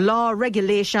terms of law,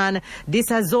 regulation,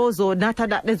 this as Zozo, not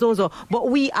that as Zozo, but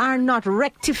we are not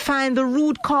rectifying the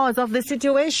root cause of the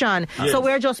situation. Yes. So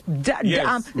we're just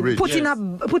putting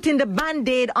the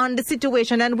Band-Aid on the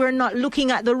situation, and we're not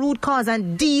looking at the root cause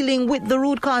and dealing with the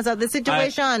root cause of the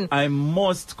situation. I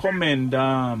must commend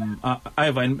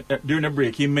Ivan during the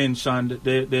break. He mentioned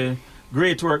the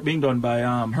great work being done by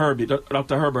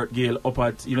Dr. Herbert Gale up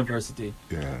at university.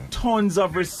 Yeah. Tons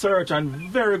of research and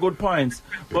very good points.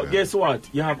 But guess what?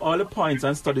 You have all the points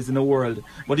and studies in the world.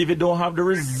 But if you don't have the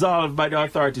resolve by the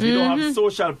authorities, you don't have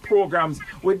social programs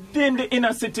within the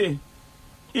inner city,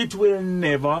 it will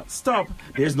never stop.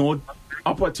 There's no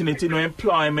opportunity, no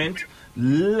employment,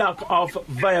 lack of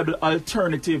viable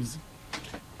alternatives.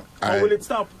 How will it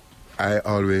stop? I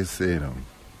always say,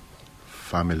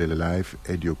 family life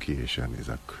education is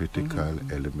a critical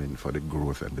element for the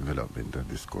growth and development of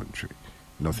this country.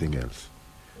 Nothing else.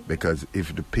 Because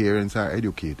if the parents are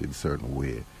educated a certain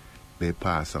way, they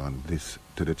pass on this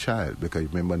to the child. Because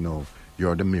remember now,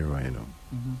 you're the mirror,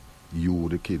 You,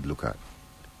 the kid, look at.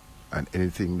 And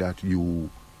anything that you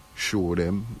show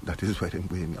them, that is where they're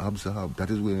going to observe. That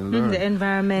is where they learn. The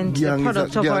environment, the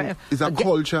product of our... It's a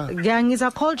culture. Gang is a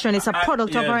culture, and it's a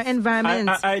product of our environment.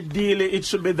 Ideally, it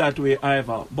should be that way,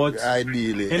 Ivor. But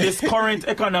ideally, in this current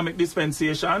economic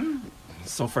dispensation,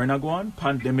 suffering are going,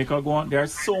 pandemic are going, there are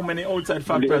so many outside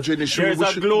factors. There's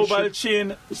a global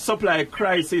chain supply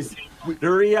crisis.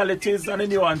 The realities and the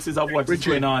nuances of what is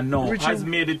going on now has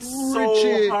made it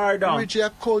so hard on a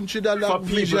country that have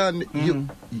vision.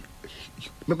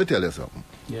 Let me tell you something.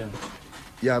 Yeah.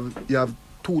 You have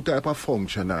two types of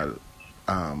functional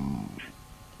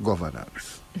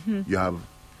governance. You have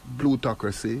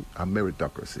plutocracy and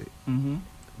meritocracy.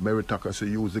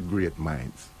 Meritocracy use the great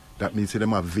minds. That means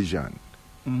them have vision.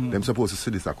 Them supposed to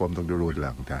see this come down the road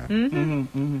long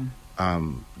time.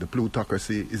 The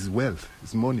plutocracy is wealth,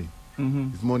 it's money.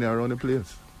 It's money around the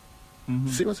place.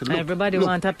 Seriously, everybody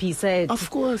want a piece of it. Of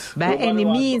course. By any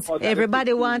means,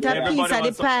 everybody want a piece of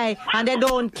the pie, and they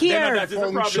don't care. They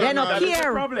don't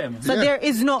care. So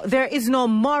there is no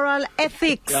moral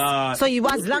ethics. So you,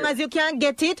 as long as you can't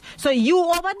get it, so you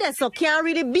over there so can't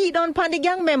really beat on the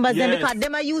gang members then, because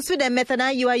them are used to their method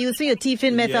and you are used to your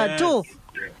thieving method too.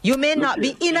 You may not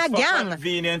be in a gang,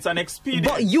 convenience and expedience,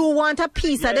 but you want a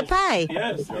piece of the pie.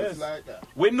 Yes.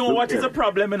 We know what is the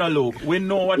problem in a loop. We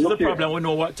know what is the problem. We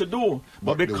know what to do.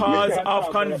 But because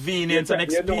of convenience and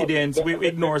expedience, we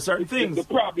ignore certain things. The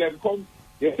problem comes.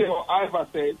 You see how Ivor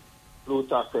said,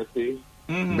 plutocracy,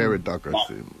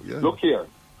 meritocracy. Yeah. Look here,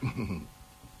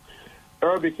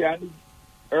 Herbie can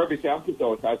put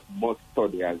out as much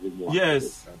study as he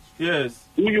wants. Yes.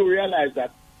 Do you realize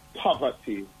that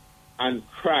poverty and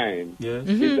crime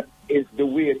is the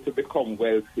way to become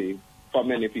wealthy for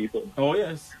many people? Oh,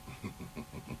 yes.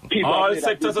 All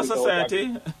sectors of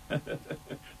society.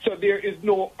 So there is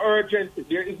no urgency.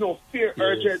 There is no fear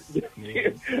urgency. There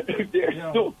is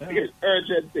no fear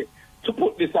urgency to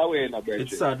put this away in a budget.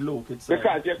 It's sad, look.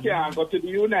 Because you can't go to the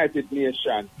United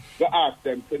Nations to ask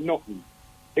them for nothing.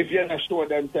 If you're not sure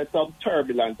them that some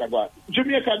turbulence about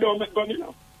Jamaica don't make gun,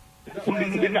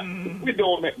 we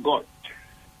don't make gun.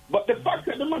 But the fact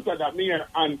of the matter that me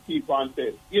and keep on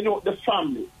saying, the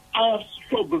family, I have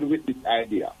struggled with this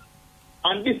idea.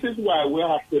 And this is why we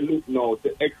have to look now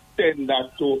to extend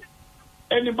that to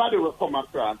anybody who come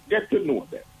across, get to know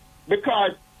them.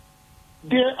 Because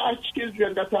there are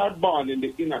children that are born in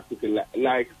the inner city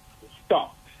like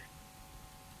stocks.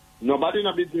 Nobody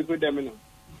no business with them,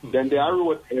 Then they are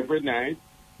road every night.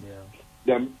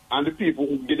 Them and the people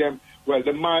who give them,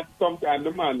 sometimes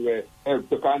the man will help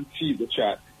to conceive the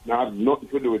child. Now have nothing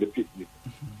to do with the picnic.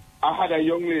 I had a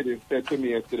young lady said to me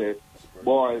yesterday,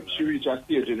 boy, she reached a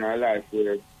stage in her life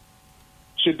where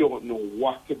she don't know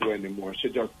what to do anymore. She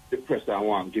just depressed and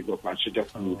want to give up and she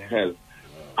just needs help.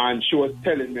 And she was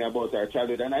telling me about her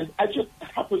childhood and I just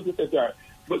happened to say to her,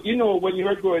 but when you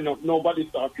were growing up, nobody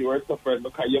thought you were suffering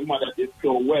because your mother did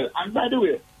so well. And by the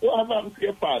way, what happened to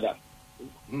your father?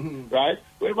 Right?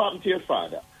 What happened to your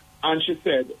father? And she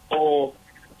said,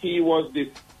 he was this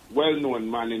well-known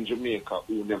man in Jamaica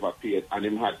who never paid, and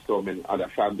him had so many other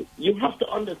families. You have to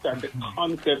understand the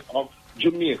concept of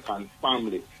Jamaican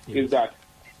family is that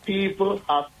people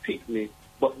have picnic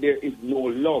but there is no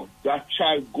love. That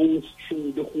child goes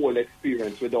through the whole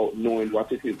experience without knowing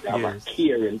what it is to have a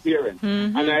caring parent.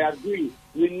 And I agree,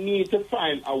 we need to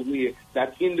find a way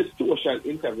that in the social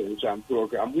intervention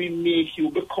program, we make you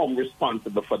become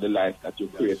responsible for the life that you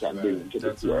create and bring into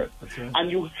this world. Right.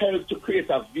 And you help to create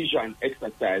a vision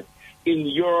exercise in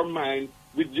your mind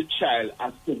with the child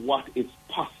as to what is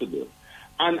possible.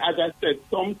 And as I said,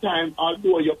 sometimes,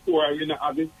 although you're poor and you know,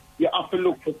 you have to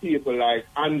look for people like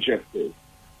ancestors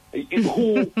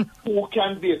who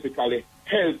can basically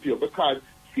help you, because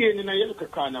staying in a little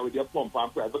corner with your pump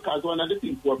and pride, because one of the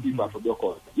things poor people have to do,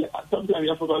 sometimes you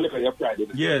have to go look at your pride.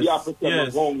 Yes. You have to say,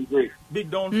 I'm hungry.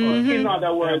 Big downfall. In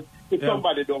other words, if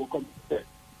somebody don't come to say,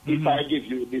 if I give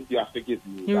you this, you have to give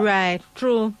me that. Right,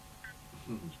 true.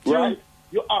 Right?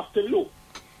 You have to look.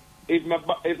 If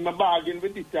my bargain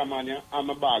with this man, I'm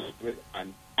a bargain with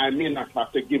and I may not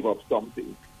have to give up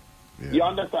something. Yeah. You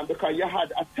understand? Because you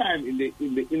had a time in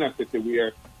the inner city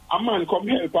where a man come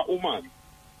help a woman,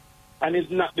 and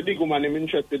it's not the big woman I'm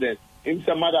interested in. Him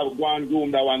some other go and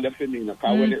groom that one for me,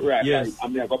 because when it right,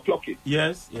 I'm going to pluck it.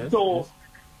 Yes. So,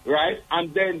 right?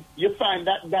 And then you find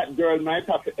that girl might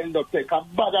have to end up take a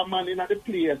bad man in the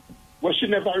place where she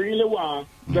never really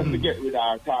wants just to get rid of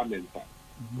her tormentor.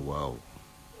 Wow.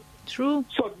 True.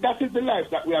 So that is the life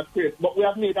that we have created, but we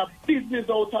have made a business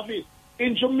out of it.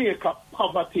 In Jamaica,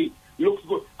 poverty looks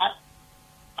good.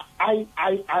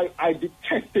 I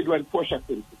detested when Portia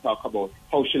Simpson talk about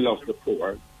how she loves the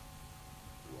poor. Wow.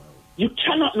 You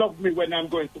cannot love me when I'm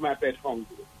going to my bed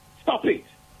hungry. Stop it.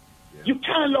 Yeah. You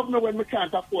can't love me when we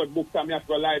can't afford books and we have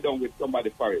to lie down with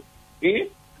somebody for it. Eh?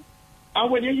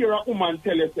 And when you hear a woman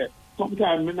tell you, say,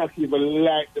 sometimes I not even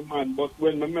like the man, but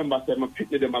when my member say, I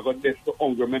pity them, I got death to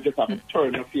hunger, I just have to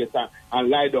turn your face and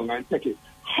lie down and take it.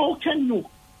 How can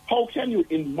you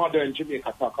in modern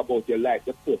Jamaica talk about your life,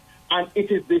 the poor? And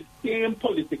it is the same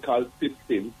political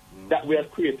system that we have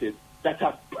created that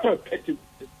has perpetuated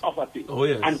poverty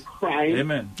and crime.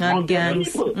 Amen. And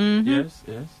gangs. Yes.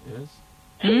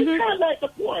 You can't like the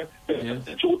poor.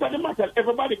 The truth of the matter,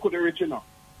 everybody could have reached enough.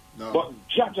 No. But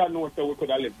Jaja knows that we could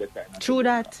have lived the time. True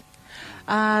that.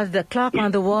 The clock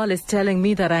on the wall is telling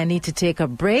me that I need to take a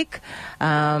break.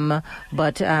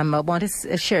 But I want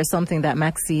to share something that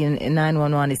Maxine in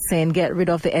 911 is saying. Get rid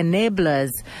of the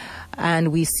enablers.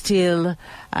 And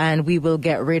we will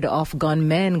get rid of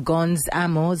gunmen, guns,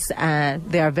 ammos.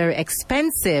 They are very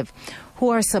expensive. Who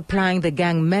are supplying the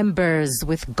gang members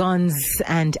with guns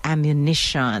and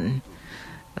ammunition?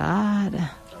 God.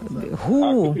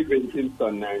 Who?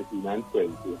 Simpson 19 and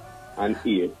 20 and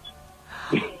 8.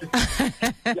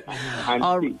 And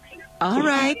all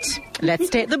right. Let's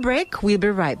take the break. We'll be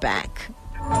right back.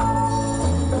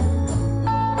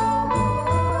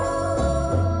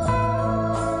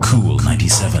 Cool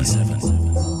 97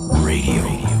 Radio.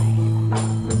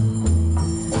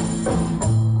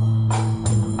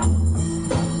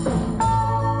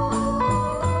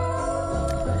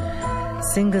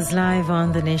 Singers live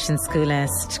on the nation's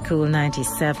coolest Cool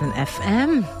 97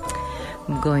 FM.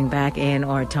 Going back in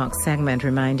our talk segment,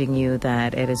 reminding you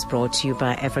that it is brought to you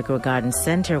by Evergrow Garden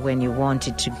Center. When you want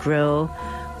it to grow,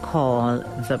 call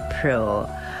the pro.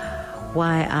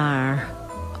 Why are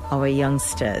our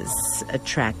youngsters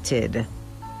attracted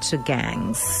to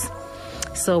gangs?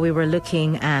 So we were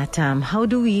looking at how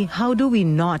do we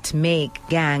not make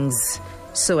gangs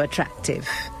so attractive?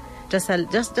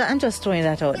 I'm just throwing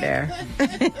that out there.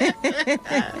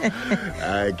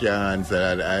 I can't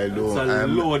answer that. I know. It's a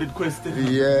loaded question.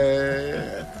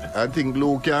 Yeah. I think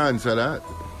Lou can answer that.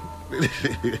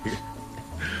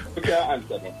 You can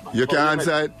answer that. You can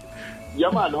answer it? Yeah,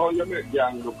 man, how you make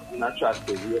gang look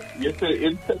attractive? You say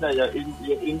instead that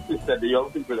you insist that the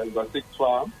young people have got 6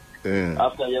 farms.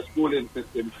 After your schooling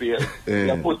system failed,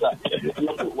 you put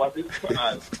what is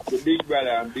called the big brother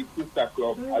and big sister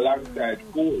club alongside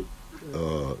school.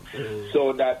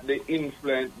 So that the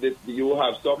influence that you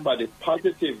have somebody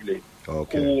positively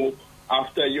who,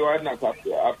 after you are not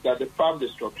after the family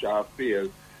structure has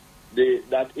failed,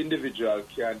 that individual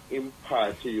can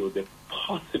impart to you the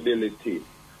possibility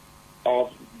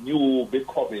of you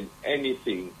becoming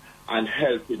anything and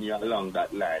helping you along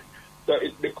that line. So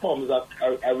it becomes a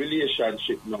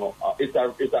relationship now. It's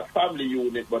a family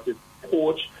unit, but it's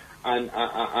coach and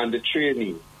the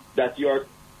training that you're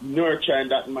nurturing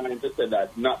that mind to say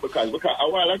that, not because a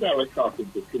while ago I was talking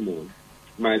to Simone,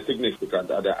 my significant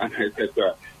other, and I said to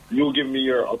her, you give me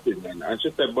your opinion. And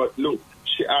she said, but look,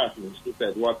 she asked me, she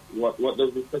said, what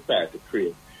does this society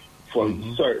create for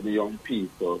certain young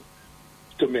people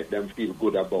to make them feel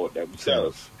good about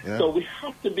themselves? Yeah. So we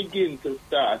have to begin to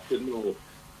start to know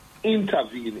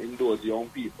intervene in those young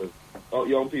people's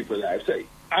lives. So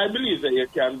I believe that you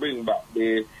can bring back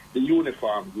the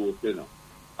uniform group,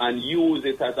 and use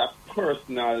it as a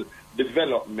personal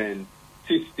development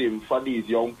system for these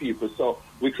young people, so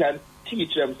we can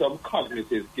teach them some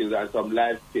cognitive skills and some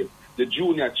life skills, the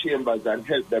junior chambers, and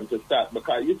help them to start.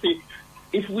 Because you see,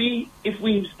 if we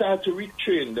start to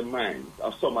retrain the minds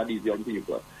of some of these young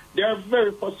people, they are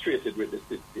very frustrated with the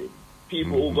system.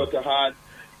 People who go to hard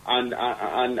and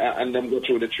them go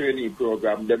through the training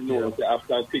program, them know that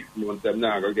after 6 months they're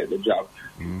not going to get the job.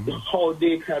 How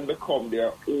they can become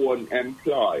their own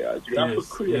employers. You have to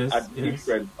create a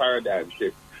different paradigm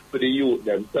shift for the youth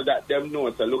them, so that them know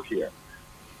to look here.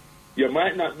 You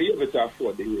might not be able to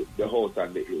afford the house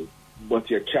and the hill, but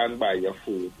you can buy your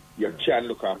food, you can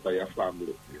look after your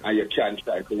family, and you can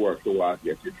try to work towards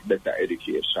getting better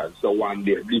education. So one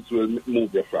day this will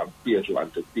move you from stage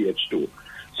 1 to stage 2.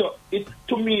 So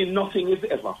to me, nothing is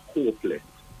ever hopeless.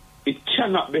 It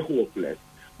cannot be hopeless.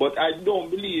 But I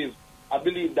believe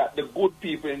that the good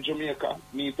people in Jamaica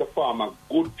need to form a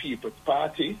good people's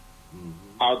party,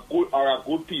 or a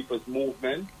good people's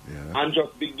movement, and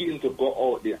just begin to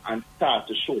go out there and start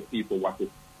to show people what is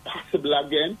possible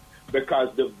again,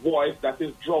 because the voice that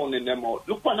is drowning them out.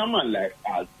 Look on a man like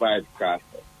Vybz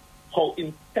Kartel, how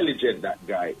intelligent that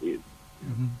guy is.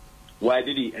 Why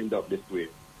did he end up this way?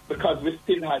 Because we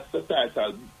still had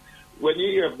societal. When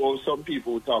you hear about some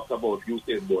people who talk about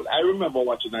Usain Bolt, I remember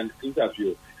watching an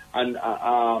interview, and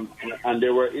they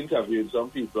were interviewing some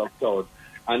people uptown,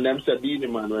 and them said Beanie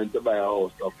Man went to buy a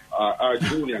house up, our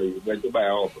junior went to buy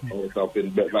a house up in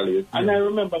Beverly. And I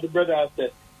remember the brother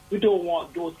said, we don't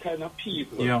want those kind of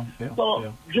people.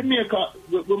 Jamaica,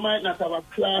 we might not have a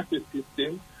classes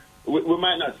system. We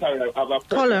might not have a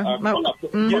color.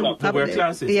 But we're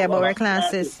classes. Yeah, but we're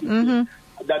classes.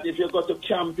 That if you go to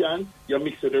Champion, you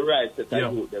mix with the right set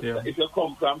of youth. If you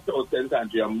come from South St.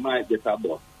 Andrew, you might get a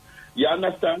bus. You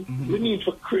understand? We need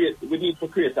to create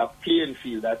a playing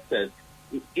field that says,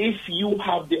 if you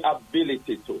have the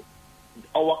ability to,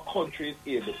 our country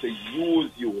is able to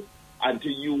use you and to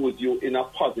use you in a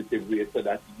positive way, so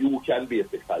that you can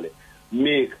basically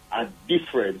make a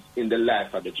difference in the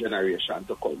life of the generation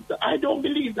to come. So I don't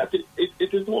believe that it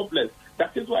is hopeless.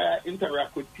 That is why I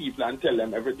interact with people and tell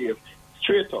them every day,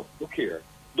 straight up, look here,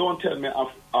 don't tell me of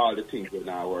all the things that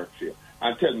I work for you,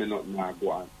 and tell me nothing I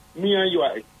go on. Me and you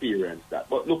are experienced that.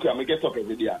 But look, I'm going to get up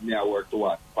every day and me I work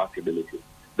towards possibility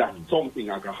that something is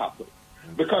going to happen.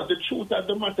 Because the truth of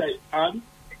the matter is, and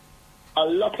a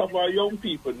lot of our young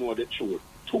people know the truth.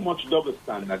 Too much double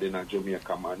standard in a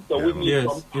Jamaica, man. So we need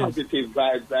some positive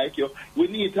vibes like you. We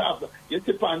need to have, you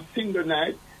tip on single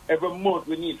night, every month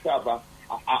we need to have a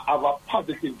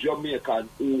positive Jamaican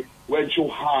who went through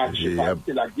hardship and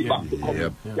still give back to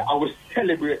come. I will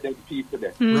celebrate them people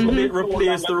there.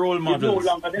 Replace the role models. He's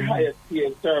no longer the highest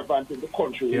paid servant in the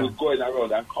country who is going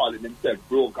around and calling himself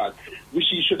brokers, which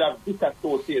he should have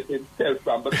disassociated himself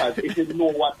from, because if you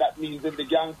know what that means in the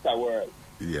gangster world.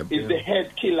 Is the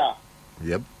head killer.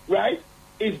 Right?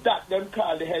 Is that them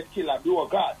called the head killer,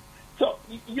 broker? So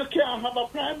you can't have a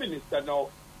prime minister now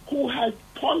who has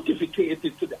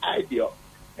pontificated to the idea,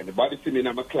 anybody see me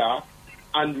in my class,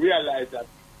 and realize that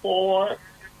for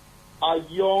a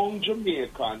young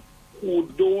Jamaican who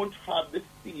don't have the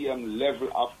same level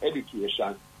of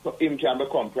education, so him can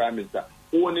become prime minister,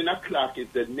 owning a clerk is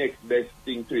the next best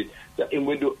thing to it. So him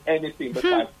will do anything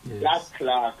because that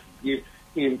clerk gives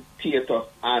him status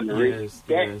and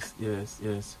respect.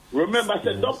 Yes. Remember, I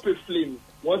said Dumpy Flynn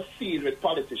was seen with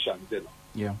politicians,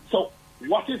 So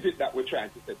what is it that we're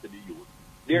trying to say to the youth?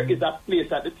 There is a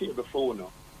place at the table for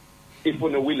now, if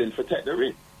we're not willing to take the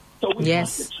risk. So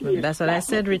that's what I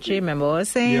said, Richie. Remember what I was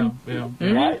saying?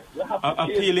 Right?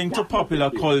 Appealing to popular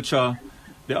culture,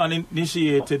 the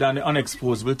uninitiated and the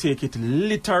unexposed will take it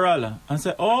literal and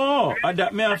say, that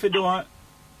may have to do it.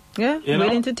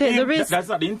 Willing to take the risk. That's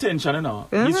not the intention,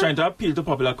 He's trying to appeal to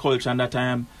popular culture, and that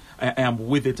I am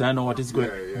with it, I know what is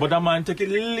going. But the man take it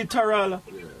literal.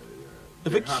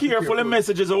 If you're careful, the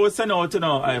messages always send out,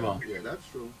 Ivan. Yeah, that's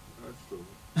true.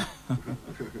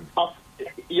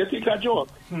 You think a joke?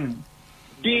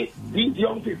 These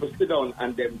young people sit down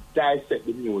and then dissect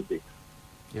the music.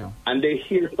 And they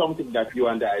hear something that you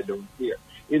and I don't hear.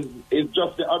 It's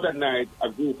just the other night, a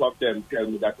group of them tell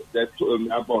me that they told me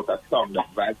about a song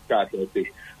that Vybz Kartel sing.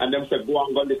 And them said, go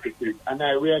and go listen to it. And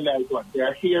I realized what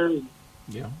they're hearing.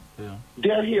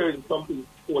 They're hearing something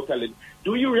totally.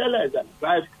 Do you realize that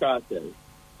Vybz Kartel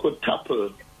could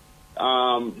topple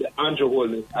the Andrew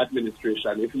Holness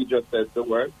administration if he just says the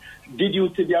word? Did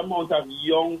you see the amount of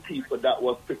young people that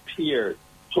was prepared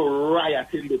to riot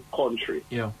in this country?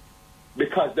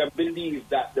 because they believe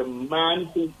that the man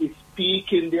who is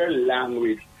speaking their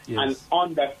language and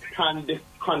understand the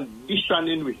condition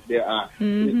in which they are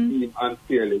is being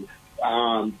unfairly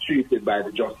treated by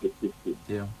the justice system.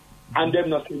 Yeah. And them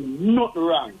not saying nothing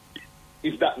wrong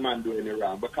if that man doing it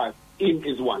wrong, because him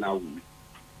is one of we.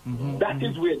 That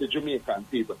is where the Jamaican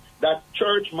people, that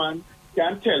church man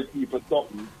can tell people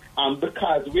something,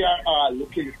 because we are all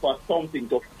looking for something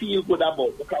to feel good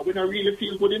about, because we don't really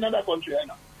feel good in other country, you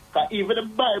know. Because even the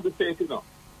Bible says, you know,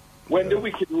 when the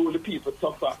wicked rule, the people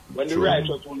suffer. When the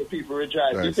righteous rule, the people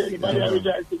rejoice. Is anybody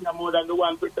rejoicing more than the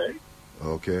 1%?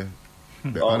 Okay.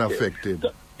 They're unaffected.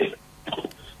 So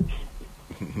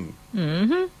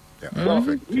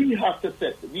we have to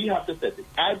set it.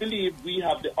 I believe we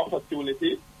have the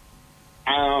opportunity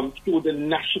through the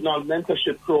National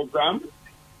Mentorship Program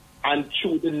and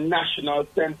through the National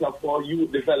Center for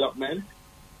Youth Development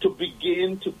to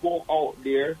begin to go out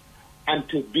there and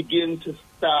to begin to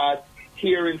start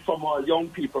hearing from our young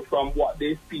people from what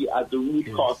they see as the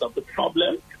root cause of the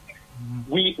problem.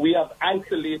 We have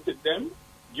isolated them.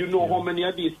 You know how many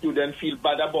of these students feel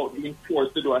bad about being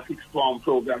forced to do a sixth form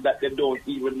program that they don't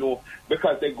even know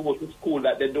because they go to school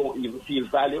that they don't even feel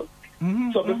valued.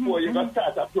 So before you go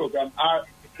start a program,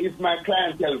 is my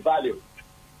clientele valued?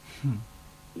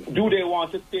 Do they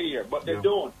want to stay here? But they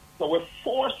don't. So we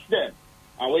force them.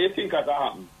 And what do you think has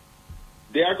happened?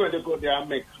 They are going to go there and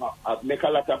make a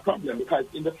lot of problems, because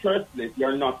in the first place,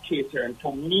 you're not catering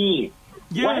to me.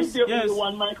 Why is there only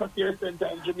one microcare center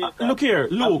in Jamaica? Look here,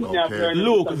 Luke.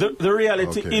 The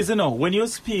reality is, you know, when you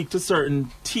speak to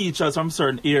certain teachers from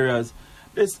certain areas,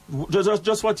 this,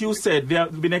 just what you said, they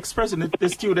have been expressing, the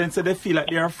students say they feel like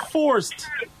they are forced.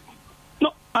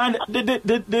 No. And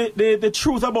the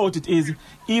truth about it is,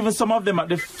 even some of them at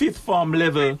the fifth form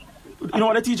level, you know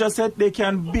what the teacher said? They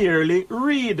can barely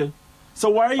read. So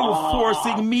why are you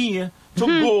forcing me to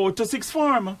go to sixth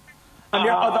form? And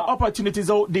there are other opportunities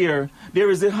out there. There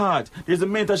is a heart. There's a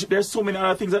mentorship. There's so many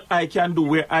other things that I can do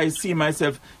where I see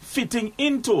myself fitting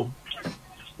into.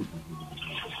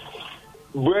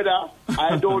 Brother,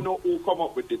 I don't know who come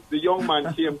up with this. The young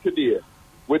man came today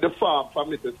with the form for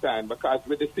me to sign, because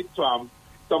with the sixth form,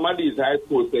 some of these high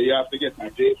schools say you have to get my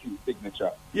JP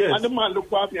signature. Yes. And the man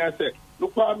look at me and say,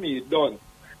 look at me, done.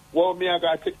 What me I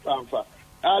got sixth form for?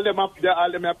 All them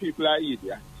people are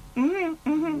idiots. Look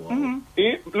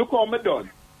how me done.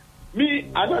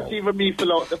 Me, I don't even me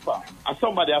fill out the form. And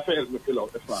somebody else help me fill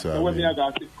out the form. So when me I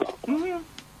got sixth form.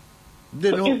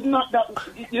 So it's not that.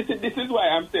 You see, this is why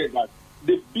I'm saying that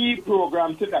the B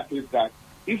program to that is that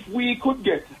if we could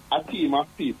get a team of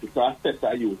people to assess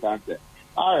our youth and say,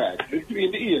 all right,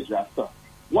 between the age of stuff,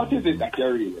 what is it that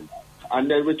you're really like? And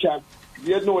then we can,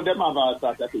 you know, them have all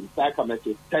sorts of things,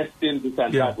 psychometrics, testing, this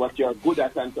and that, what you're good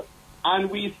at and so. And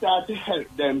we start to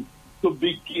help them to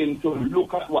begin to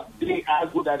look at what they are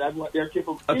good at and what they're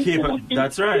capable of.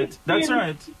 That's right.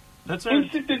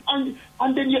 Insisting, and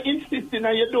then you're insisting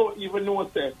and you don't even know,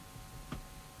 say,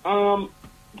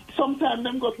 sometimes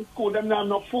them go to school, them not have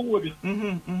no food.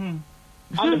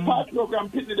 And the part program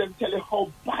people them tell you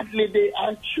how badly they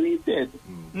are treated.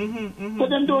 So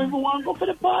them don't even want to go for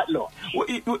the part law.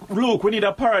 Look, we need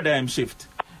a paradigm shift.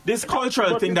 This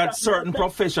cultural thing that certain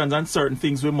professions and certain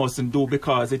things we mustn't do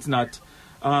because it's not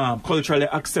culturally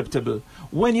acceptable.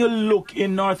 When you look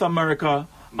in North America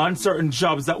on certain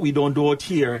jobs that we don't do out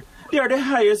here, they are the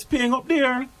highest paying up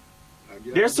there.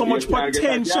 There's so much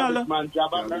potential.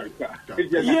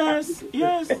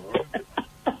 Yes.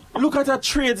 Look at a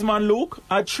tradesman, Luke.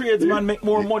 A tradesman make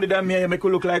more money than me and make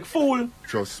you look like fool.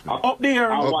 Trust me. Up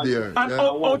there. And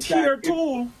out here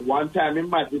too. One time,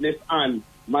 imagine if Anne,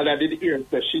 mother did hear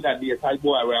say she that date I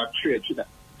boy where I trade. She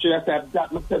said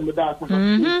that must send me daughter.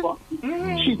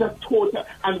 She's a total,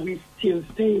 and we still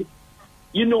stay.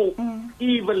 You know,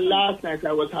 even last night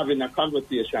I was having a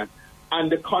conversation,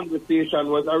 and the conversation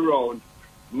was around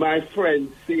my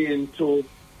friend saying to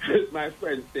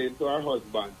her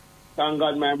husband, thank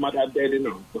God my mother dead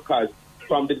enough, because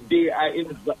from the day I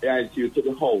invited you to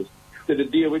the house to the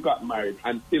day we got married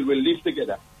and still we live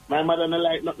together, my mother not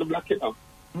like not the black enough.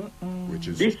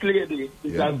 This lady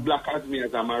is as black as me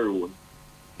as a maroon.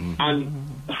 And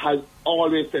has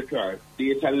always said to her,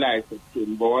 date a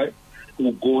licensed boy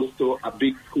who goes to a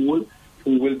big school,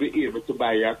 who will be able to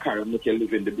buy a car and make you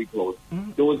live in the big house.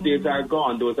 Those days are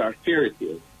gone. Those are fairy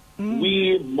tales.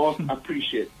 We must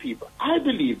appreciate people. I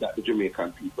believe that the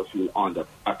Jamaican people feel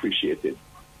underappreciated.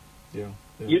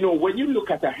 You know, when you look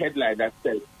at a headline that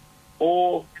says,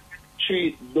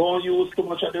 don't use too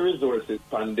much of the resources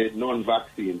on the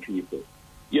non-vaccine people.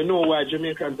 You know why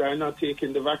Jamaicans are not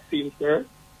taking the vaccine, sir?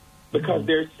 Because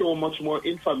there's so much more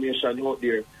information out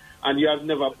there and you have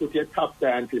never put your top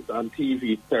scientists on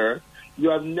TV, sir. You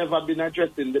have never been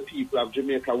addressing the people of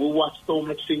Jamaica. We watch so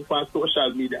much things on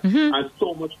social media and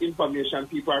so much information.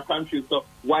 People are confused. So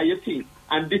why you think?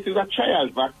 And this is a trial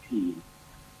vaccine.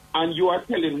 And you are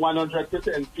telling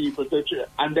 100% people to try.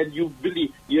 And then you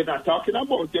believe you're not talking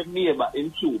about your neighbor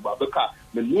in Cuba because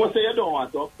you know say you don't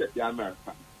want to upset the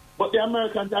Americans. But the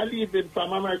Americans are leaving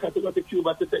from America to go to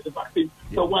Cuba to take the vaccine.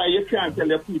 Yeah. So why you can't tell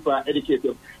your people are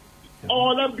educated? Yeah.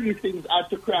 All of these things are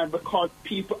to crime because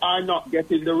people are not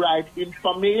getting the right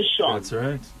information. That's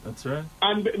right. That's right.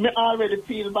 And me already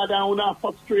feel bad and not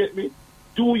frustrate me.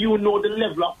 Do you know the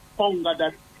level of hunger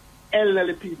that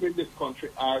elderly people in this country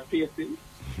are facing?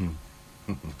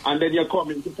 And then you're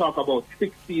coming to talk about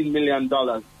 $16 million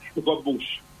to go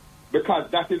bush. Because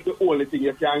that is the only thing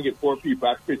you can give poor people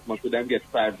at Christmas to then get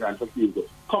 $5,000 for people.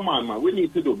 Come on, man. We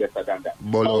need to do better than that.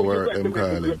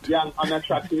 Young,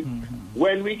 unattractive.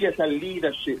 When we get a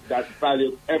leadership that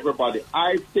values everybody,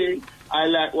 I think I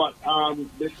like what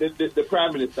the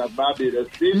Prime Minister of Barbados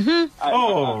did.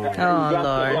 Lord.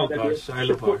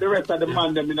 She put the rest of the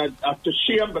man them in a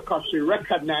shame because she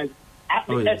recognized at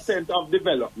the essence of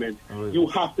development, you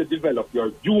have to develop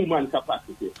your human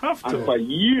capacity. And for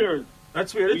years,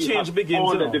 that's where the change begins.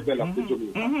 All the developed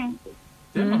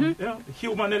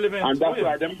human element. And that's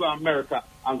why them go to America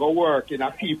and go work in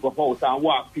a people's house and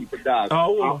walk people down and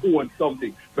own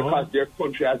something because their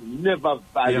country has never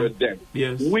valued them.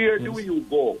 Yes. Where do you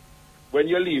go when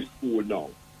you leave school now?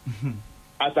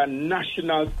 As a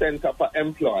national center for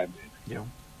employment.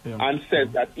 And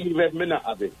said that even me not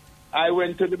have it. I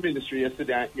went to the ministry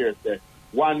yesterday and here said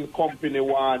one company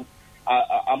wants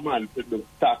a man to do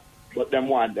tax, but them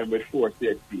want them with 4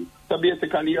 CXP. So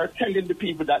basically, you're telling the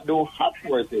people that don't have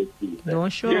 4 CXP.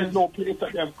 There's no place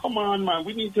for them. Come on, man.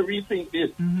 We need to rethink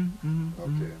this.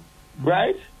 Okay.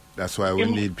 Right? That's why we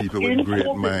need people with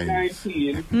great minds.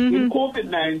 In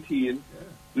COVID-19,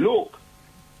 look,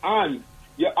 and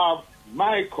you have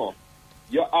Michael,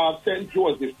 you have St.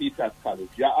 Joseph Teachers College,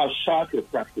 you have Charter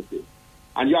practices,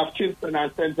 and you have Kingston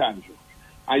and St. Andrew.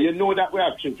 And you know that we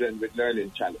have children with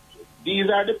learning challenges. These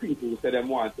are the people who say they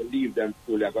want to leave them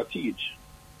school to go teach.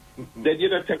 Then you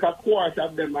know, take a quarter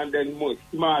of them and then more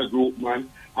small group, man,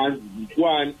 and go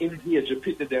and engage the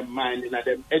people them mind in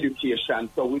them education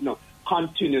so we know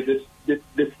continue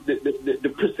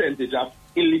the percentage of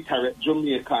illiterate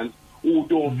Jamaicans who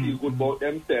don't feel good about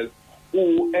themselves,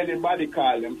 who anybody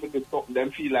call them for do something,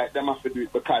 them feel like them have to do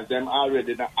it because them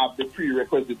already don't have the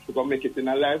prerequisites to go make it in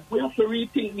a life. We have to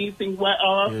rethink these things. Why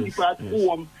are people at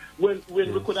home when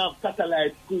we could have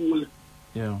satellite schools?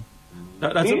 Yeah.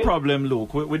 That's a problem,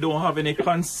 Luke. We don't have any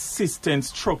consistent,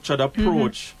 structured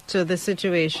approach to the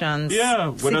situations. Yeah,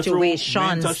 whether through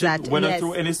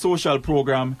any social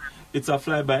program, it's a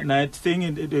fly-by-night thing.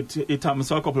 It happens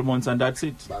for a couple of months and that's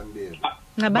it.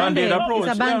 Band-aid approach.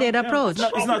 It's a band-aid approach.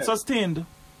 It's not sustained.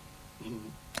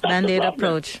 Band-aid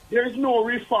approach. There is no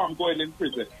reform going in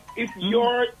prison.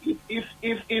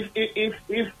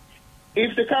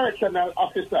 If the correctional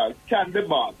officers can be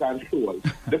bought and sold,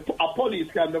 a police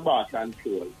can be bought and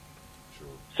sold.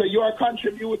 So you are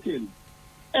contributing.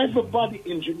 Everybody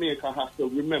in Jamaica has to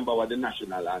remember what the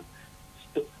national anthem.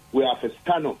 We have to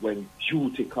stand up when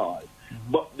duty calls.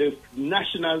 But the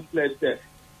national pledge says,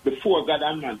 before God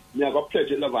and man, we have a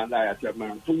pledge of love and loyalty,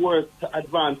 man, to work to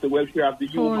advance the welfare of the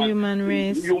human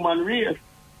race.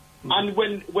 And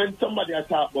when somebody has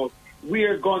talked about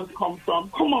where guns come from,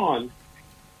 come on.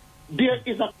 There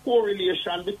is a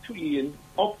correlation between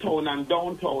uptown and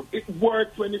downtown. It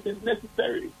works when it is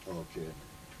necessary. Okay.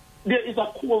 There is a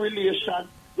correlation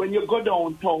when you go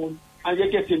downtown and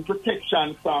you're getting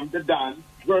protection from the Dan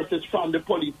versus from the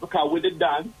police. Because with the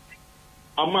Dan,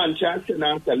 a man can sit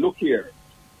and say, look here,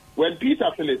 when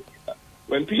Peter Phillips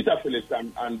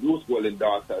and Bruce Golding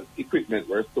daughters' equipment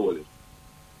were stolen,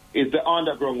 it's the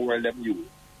underground world them use.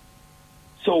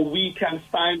 So we can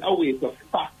find a way to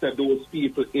factor those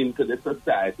people into the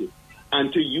society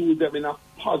and to use them in a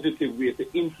positive way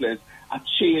to influence a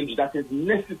change that is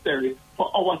necessary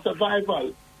for our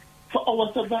survival. For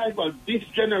our survival, this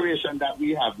generation that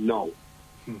we have now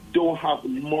don't have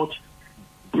much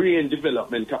brain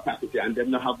development capacity and they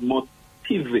don't have much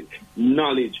civic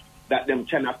knowledge that them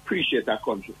can appreciate our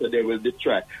country, so they will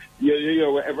destroy. You hear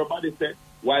what everybody said?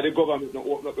 Why the government not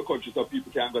open up the country so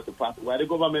people can go to party? Why the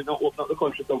government not open up the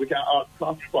country so we can all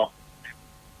prosper?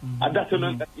 And that's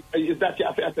is that you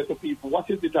have to answer to people. What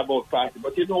is it about party?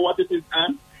 But you know what it is,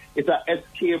 Anne? It's an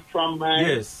escape from my...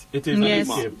 Yes, it is an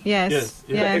escape. Yes.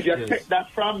 If you take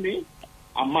that from me,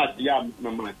 I'm mad, yeah, my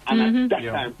man. And at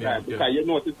that time, because you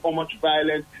notice how much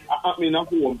violence happening at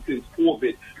home since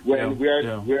COVID, when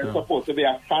we're supposed to be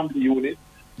a family unit,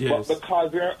 but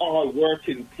because we're all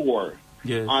working poor,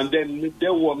 and then they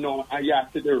will know I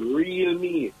have to the real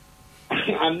me,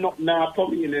 and not now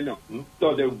coming in enough.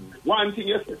 So the one thing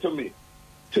you said to me,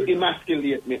 to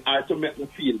emasculate me or to make me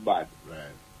feel bad,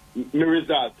 me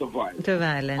result to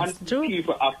violence. And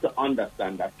people have to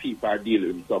understand that people are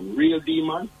dealing with some real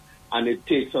demons, and it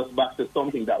takes us back to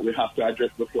something that we have to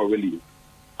address before we leave.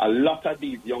 A lot of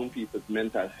these young people's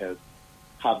mental health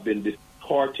have been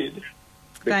distorted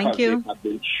because they have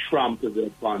been trampled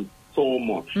upon so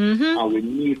much. And we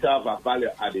need to have a value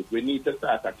added. We need to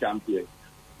start a campaign.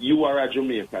 You are a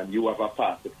Jamaican, you have a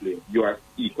part to play. You are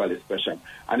equally special.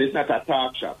 And it's not a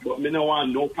talk shop, but me no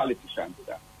want no politician to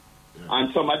that.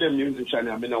 And some of them musicians,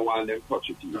 I don't want them touch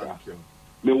it either.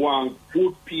 Me want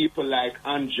good people like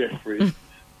Ann Jeffries,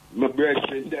 my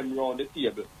brethren, them around the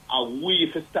table. And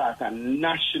we to start a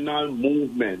national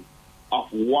movement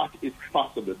of what is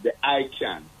possible. The I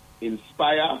can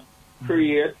inspire,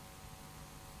 create,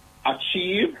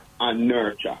 achieve, and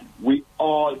nurture. We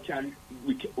all can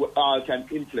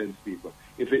influence people.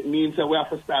 If it means that we have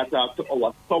to start out to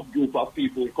our subgroup of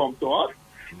people who come to us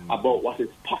about what is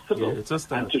possible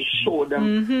and to show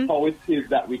them how it is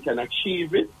that we can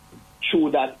achieve it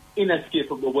through that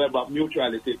inescapable web of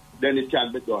mutuality, then it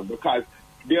can be done. Because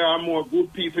there are more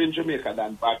good people in Jamaica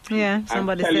than bad people. Yeah,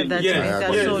 somebody said that.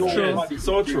 That's so true.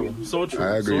 So true. So true.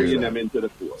 I agree.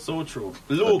 So true.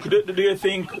 Luke, do you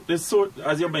think,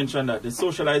 as you mentioned that, the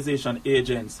socialization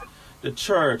agents, the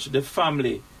church, the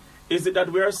family, is it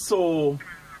that we are so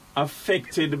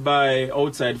affected by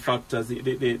outside factors,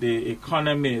 the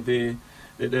economy, the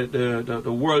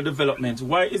world development?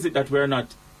 Why is it that we're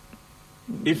not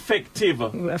effective?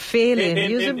 We're failing.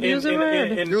 Use a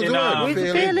word.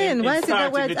 We're failing. Why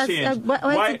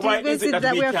is it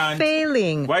that we're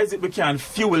failing? Why is it we can't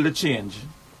fuel the change?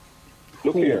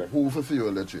 Look here. Who for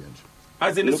fuel the change?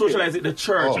 As in the socializing, the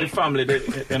church, the family,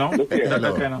 that kind of.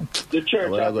 The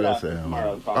church has lost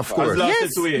moral. Of course.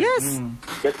 Yes.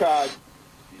 Because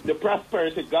the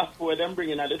prosperity gospel them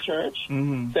bringing at the church,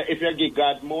 so if you give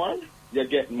God more, you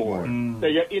get more. So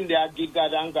you're in there, give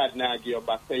God, and God now give you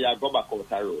back, so you go back out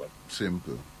the road.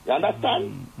 Simple. You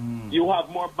understand? You have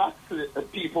more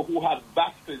people who have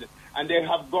backslid, and they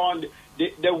have gone,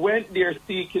 they went there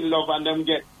seeking love, and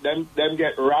them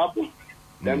get robbed,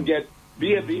 them get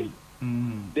baby.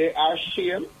 They are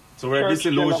shamed. So we're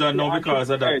disillusioned now because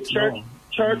of that.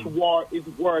 Church war is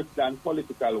worse than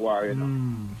political war, you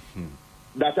know.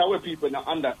 That's how people now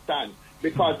understand.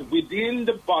 Because within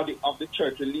the body of the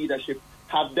church, the leadership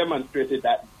have demonstrated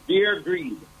that their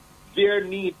greed, their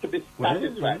need to be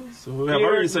satisfied. So we have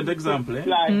a recent example.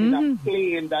 In a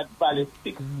plane that values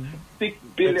 $6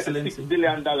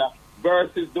 billion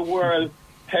versus the World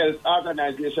Health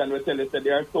Organization, will tell us that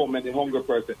there are so many hungry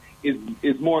persons,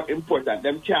 is more important.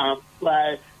 Them can't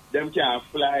fly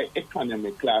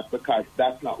economy class because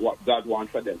that's not what God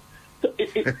wants for them. So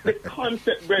it's the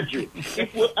concept, brethren.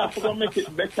 If we have to make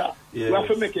it better, we have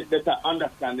to make it better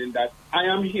understanding that I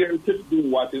am here to do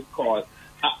what is called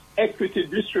equity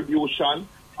distribution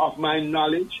of my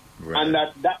knowledge, and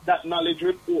that knowledge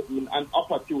will open an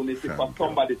opportunity for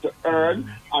somebody to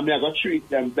earn, and we are going to treat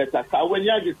them better. Because when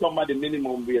you give somebody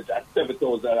minimum wage at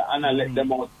 $7,000 and I let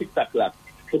them out 6 o'clock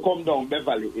to come down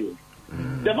Beverly Hills,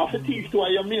 they have to teach to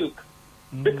your milk,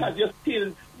 because you're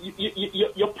still...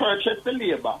 You purchase the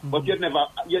labor, but you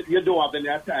don't have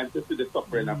any time to see the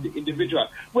suffering of the individual.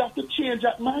 We have to change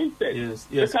that mindset.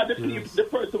 Because the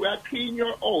person who will clean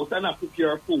your house and have to cook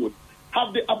your food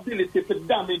have the ability to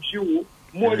damage you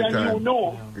more than you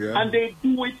know. And they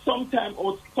do it sometimes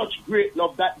with such great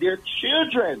love that their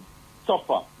children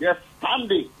suffer, their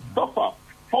family suffer.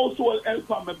 Household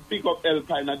help, I'm a big up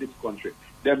helper in this country.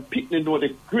 Them people know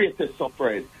the greatest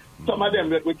suffering. Some of them,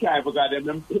 we can't even go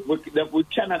them, we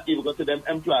cannot even go to them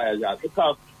employers yet,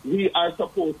 because we are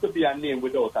supposed to be a name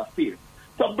without a face.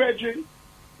 So, brethren,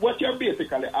 what you're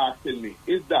basically asking me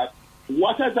is that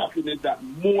what has happened is that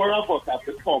more of us have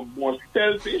become more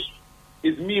selfish,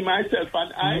 is me, myself,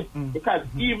 and I, because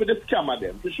even the scammer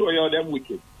them, to show you how them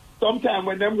wicked. Sometimes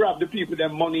when them rob the people,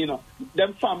 them money,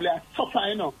 them family are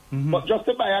suffering, but just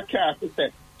to buy a car to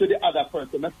say to the other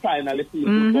person, they finally feel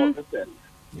good about themselves.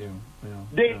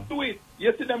 They do it.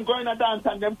 You see them going to dance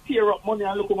and them tear up money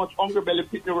and look how much hungry belly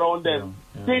pitting around them.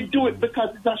 They do it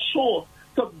because it's a show.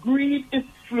 So greed is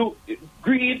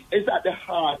at the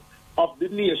heart of the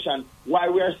nation. Why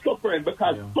we are suffering,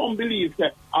 because some believe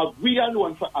that we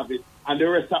alone for have it, and the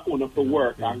rest are only for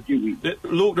work and give it.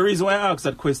 Look, the reason why I asked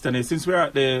that question is since we're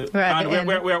at the...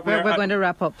 We're going to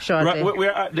wrap up shortly.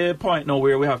 We're at the point now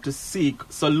where we have to seek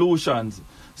solutions.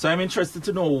 So I'm interested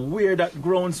to know where that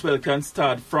groundswell can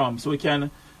start from so we can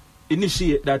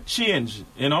initiate that change.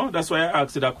 You know, that's why I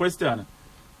asked you that question.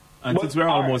 And since we're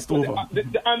almost over.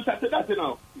 The answer to that,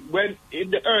 when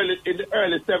in the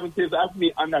early 70s, as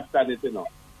me understand it,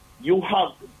 you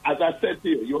have, as I said to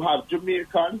you, you have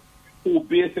Jamaicans who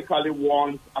basically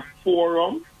want a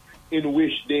forum in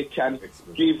which they can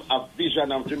give a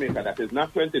vision of Jamaica that is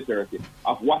not 2030,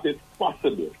 of what is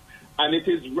possible. And it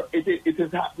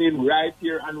is happening right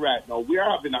here and right now. We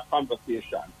are having a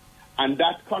conversation, and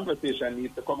that conversation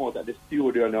needs to come out at the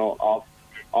studio now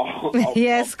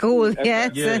yes, cool.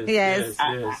 Yes.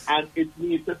 And it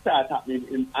needs to start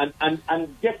happening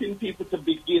and getting people to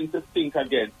begin to think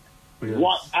again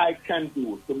what I can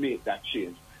do to make that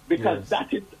change. Because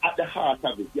that is at the heart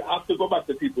of it. You have to go back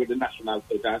to people with the national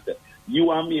stage and say, you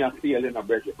and me are failing a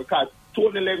break. Because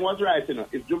Tony Lang was right,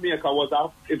 if Jamaica was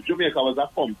a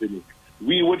company,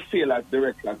 we would fail as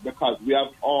directors because we have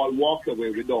all walked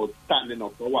away without standing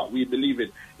up for what we believe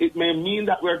in. It may mean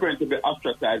that we're going to be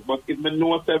ostracized, but if me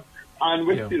know self and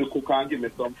we still cook and give me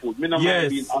some food, me not mind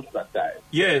being ostracized.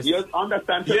 Yes. You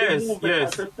understand? So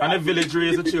yes. And the village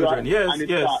raise the children. Yes, and it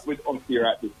starts with us here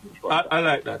at this I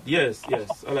like that. Yes.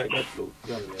 I like that too.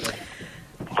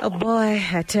 Oh boy,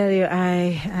 I tell you,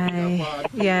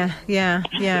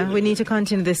 we need to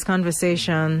continue this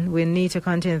conversation.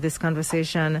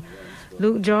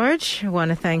 Luke George, I want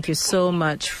to thank you so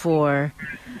much for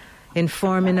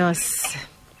informing us.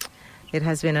 It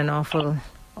has been an awful,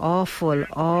 not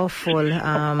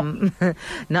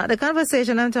the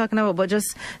conversation I'm talking about, but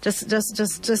just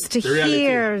to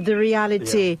hear the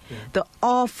reality, the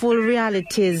awful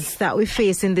realities that we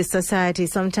face in this society.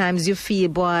 Sometimes you feel,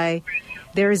 boy,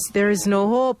 there is no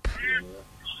hope.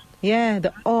 Yeah,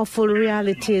 the awful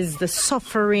realities, the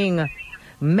suffering,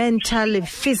 mentally,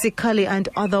 physically, and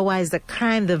otherwise, the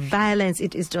crime, the violence,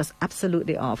 it is just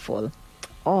absolutely awful.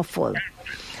 But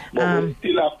we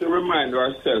still have to remind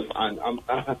ourselves, and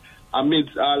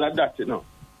amidst all of that,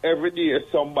 every day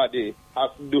somebody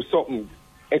has to do something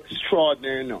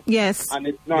extraordinary, Yes. And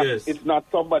it's not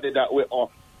somebody that we're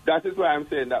off. That is why I'm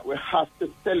saying that we have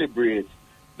to celebrate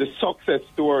the success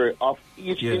story of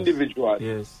each individual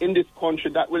in this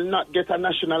country that will not get a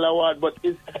national award, but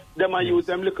them use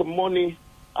them little money,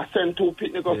 I send to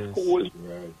picnic of school.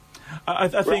 Right.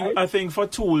 I think for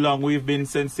too long we've been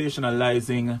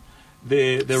sensationalizing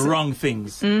the wrong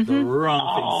things, the wrong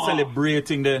things,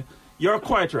 celebrating the. You're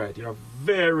quite right. You're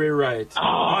very right.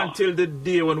 Until the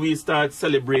day when we start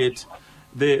celebrate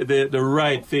the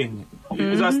right thing.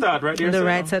 It's a start right there. The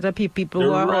right set of people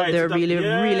who are out there really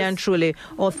and truly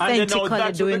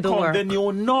authentically doing the work. The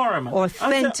new norm.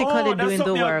 Authentically doing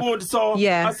the work. Good, so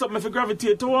that's something to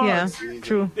gravitate towards. Yeah,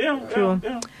 true.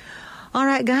 All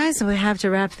right, guys, we have to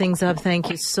wrap things up. Thank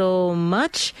you so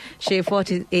much. Shay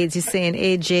 48 is saying,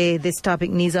 AJ, this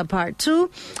topic needs a part 2.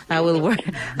 I will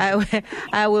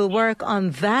work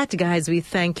on that, guys. We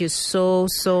thank you so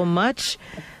much.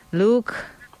 Luke,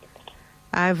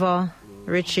 Ivor,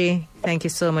 Richie, thank you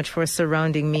so much for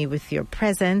surrounding me with your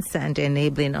presence and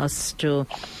enabling us to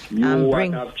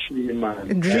bring Dreamer.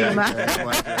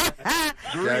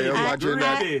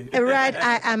 Right,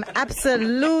 I am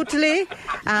absolutely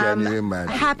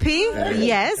happy.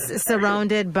 Yes,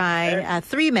 surrounded by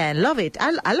 3 men. Love it.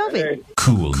 I love it.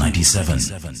 Cool 97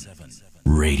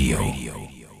 Radio.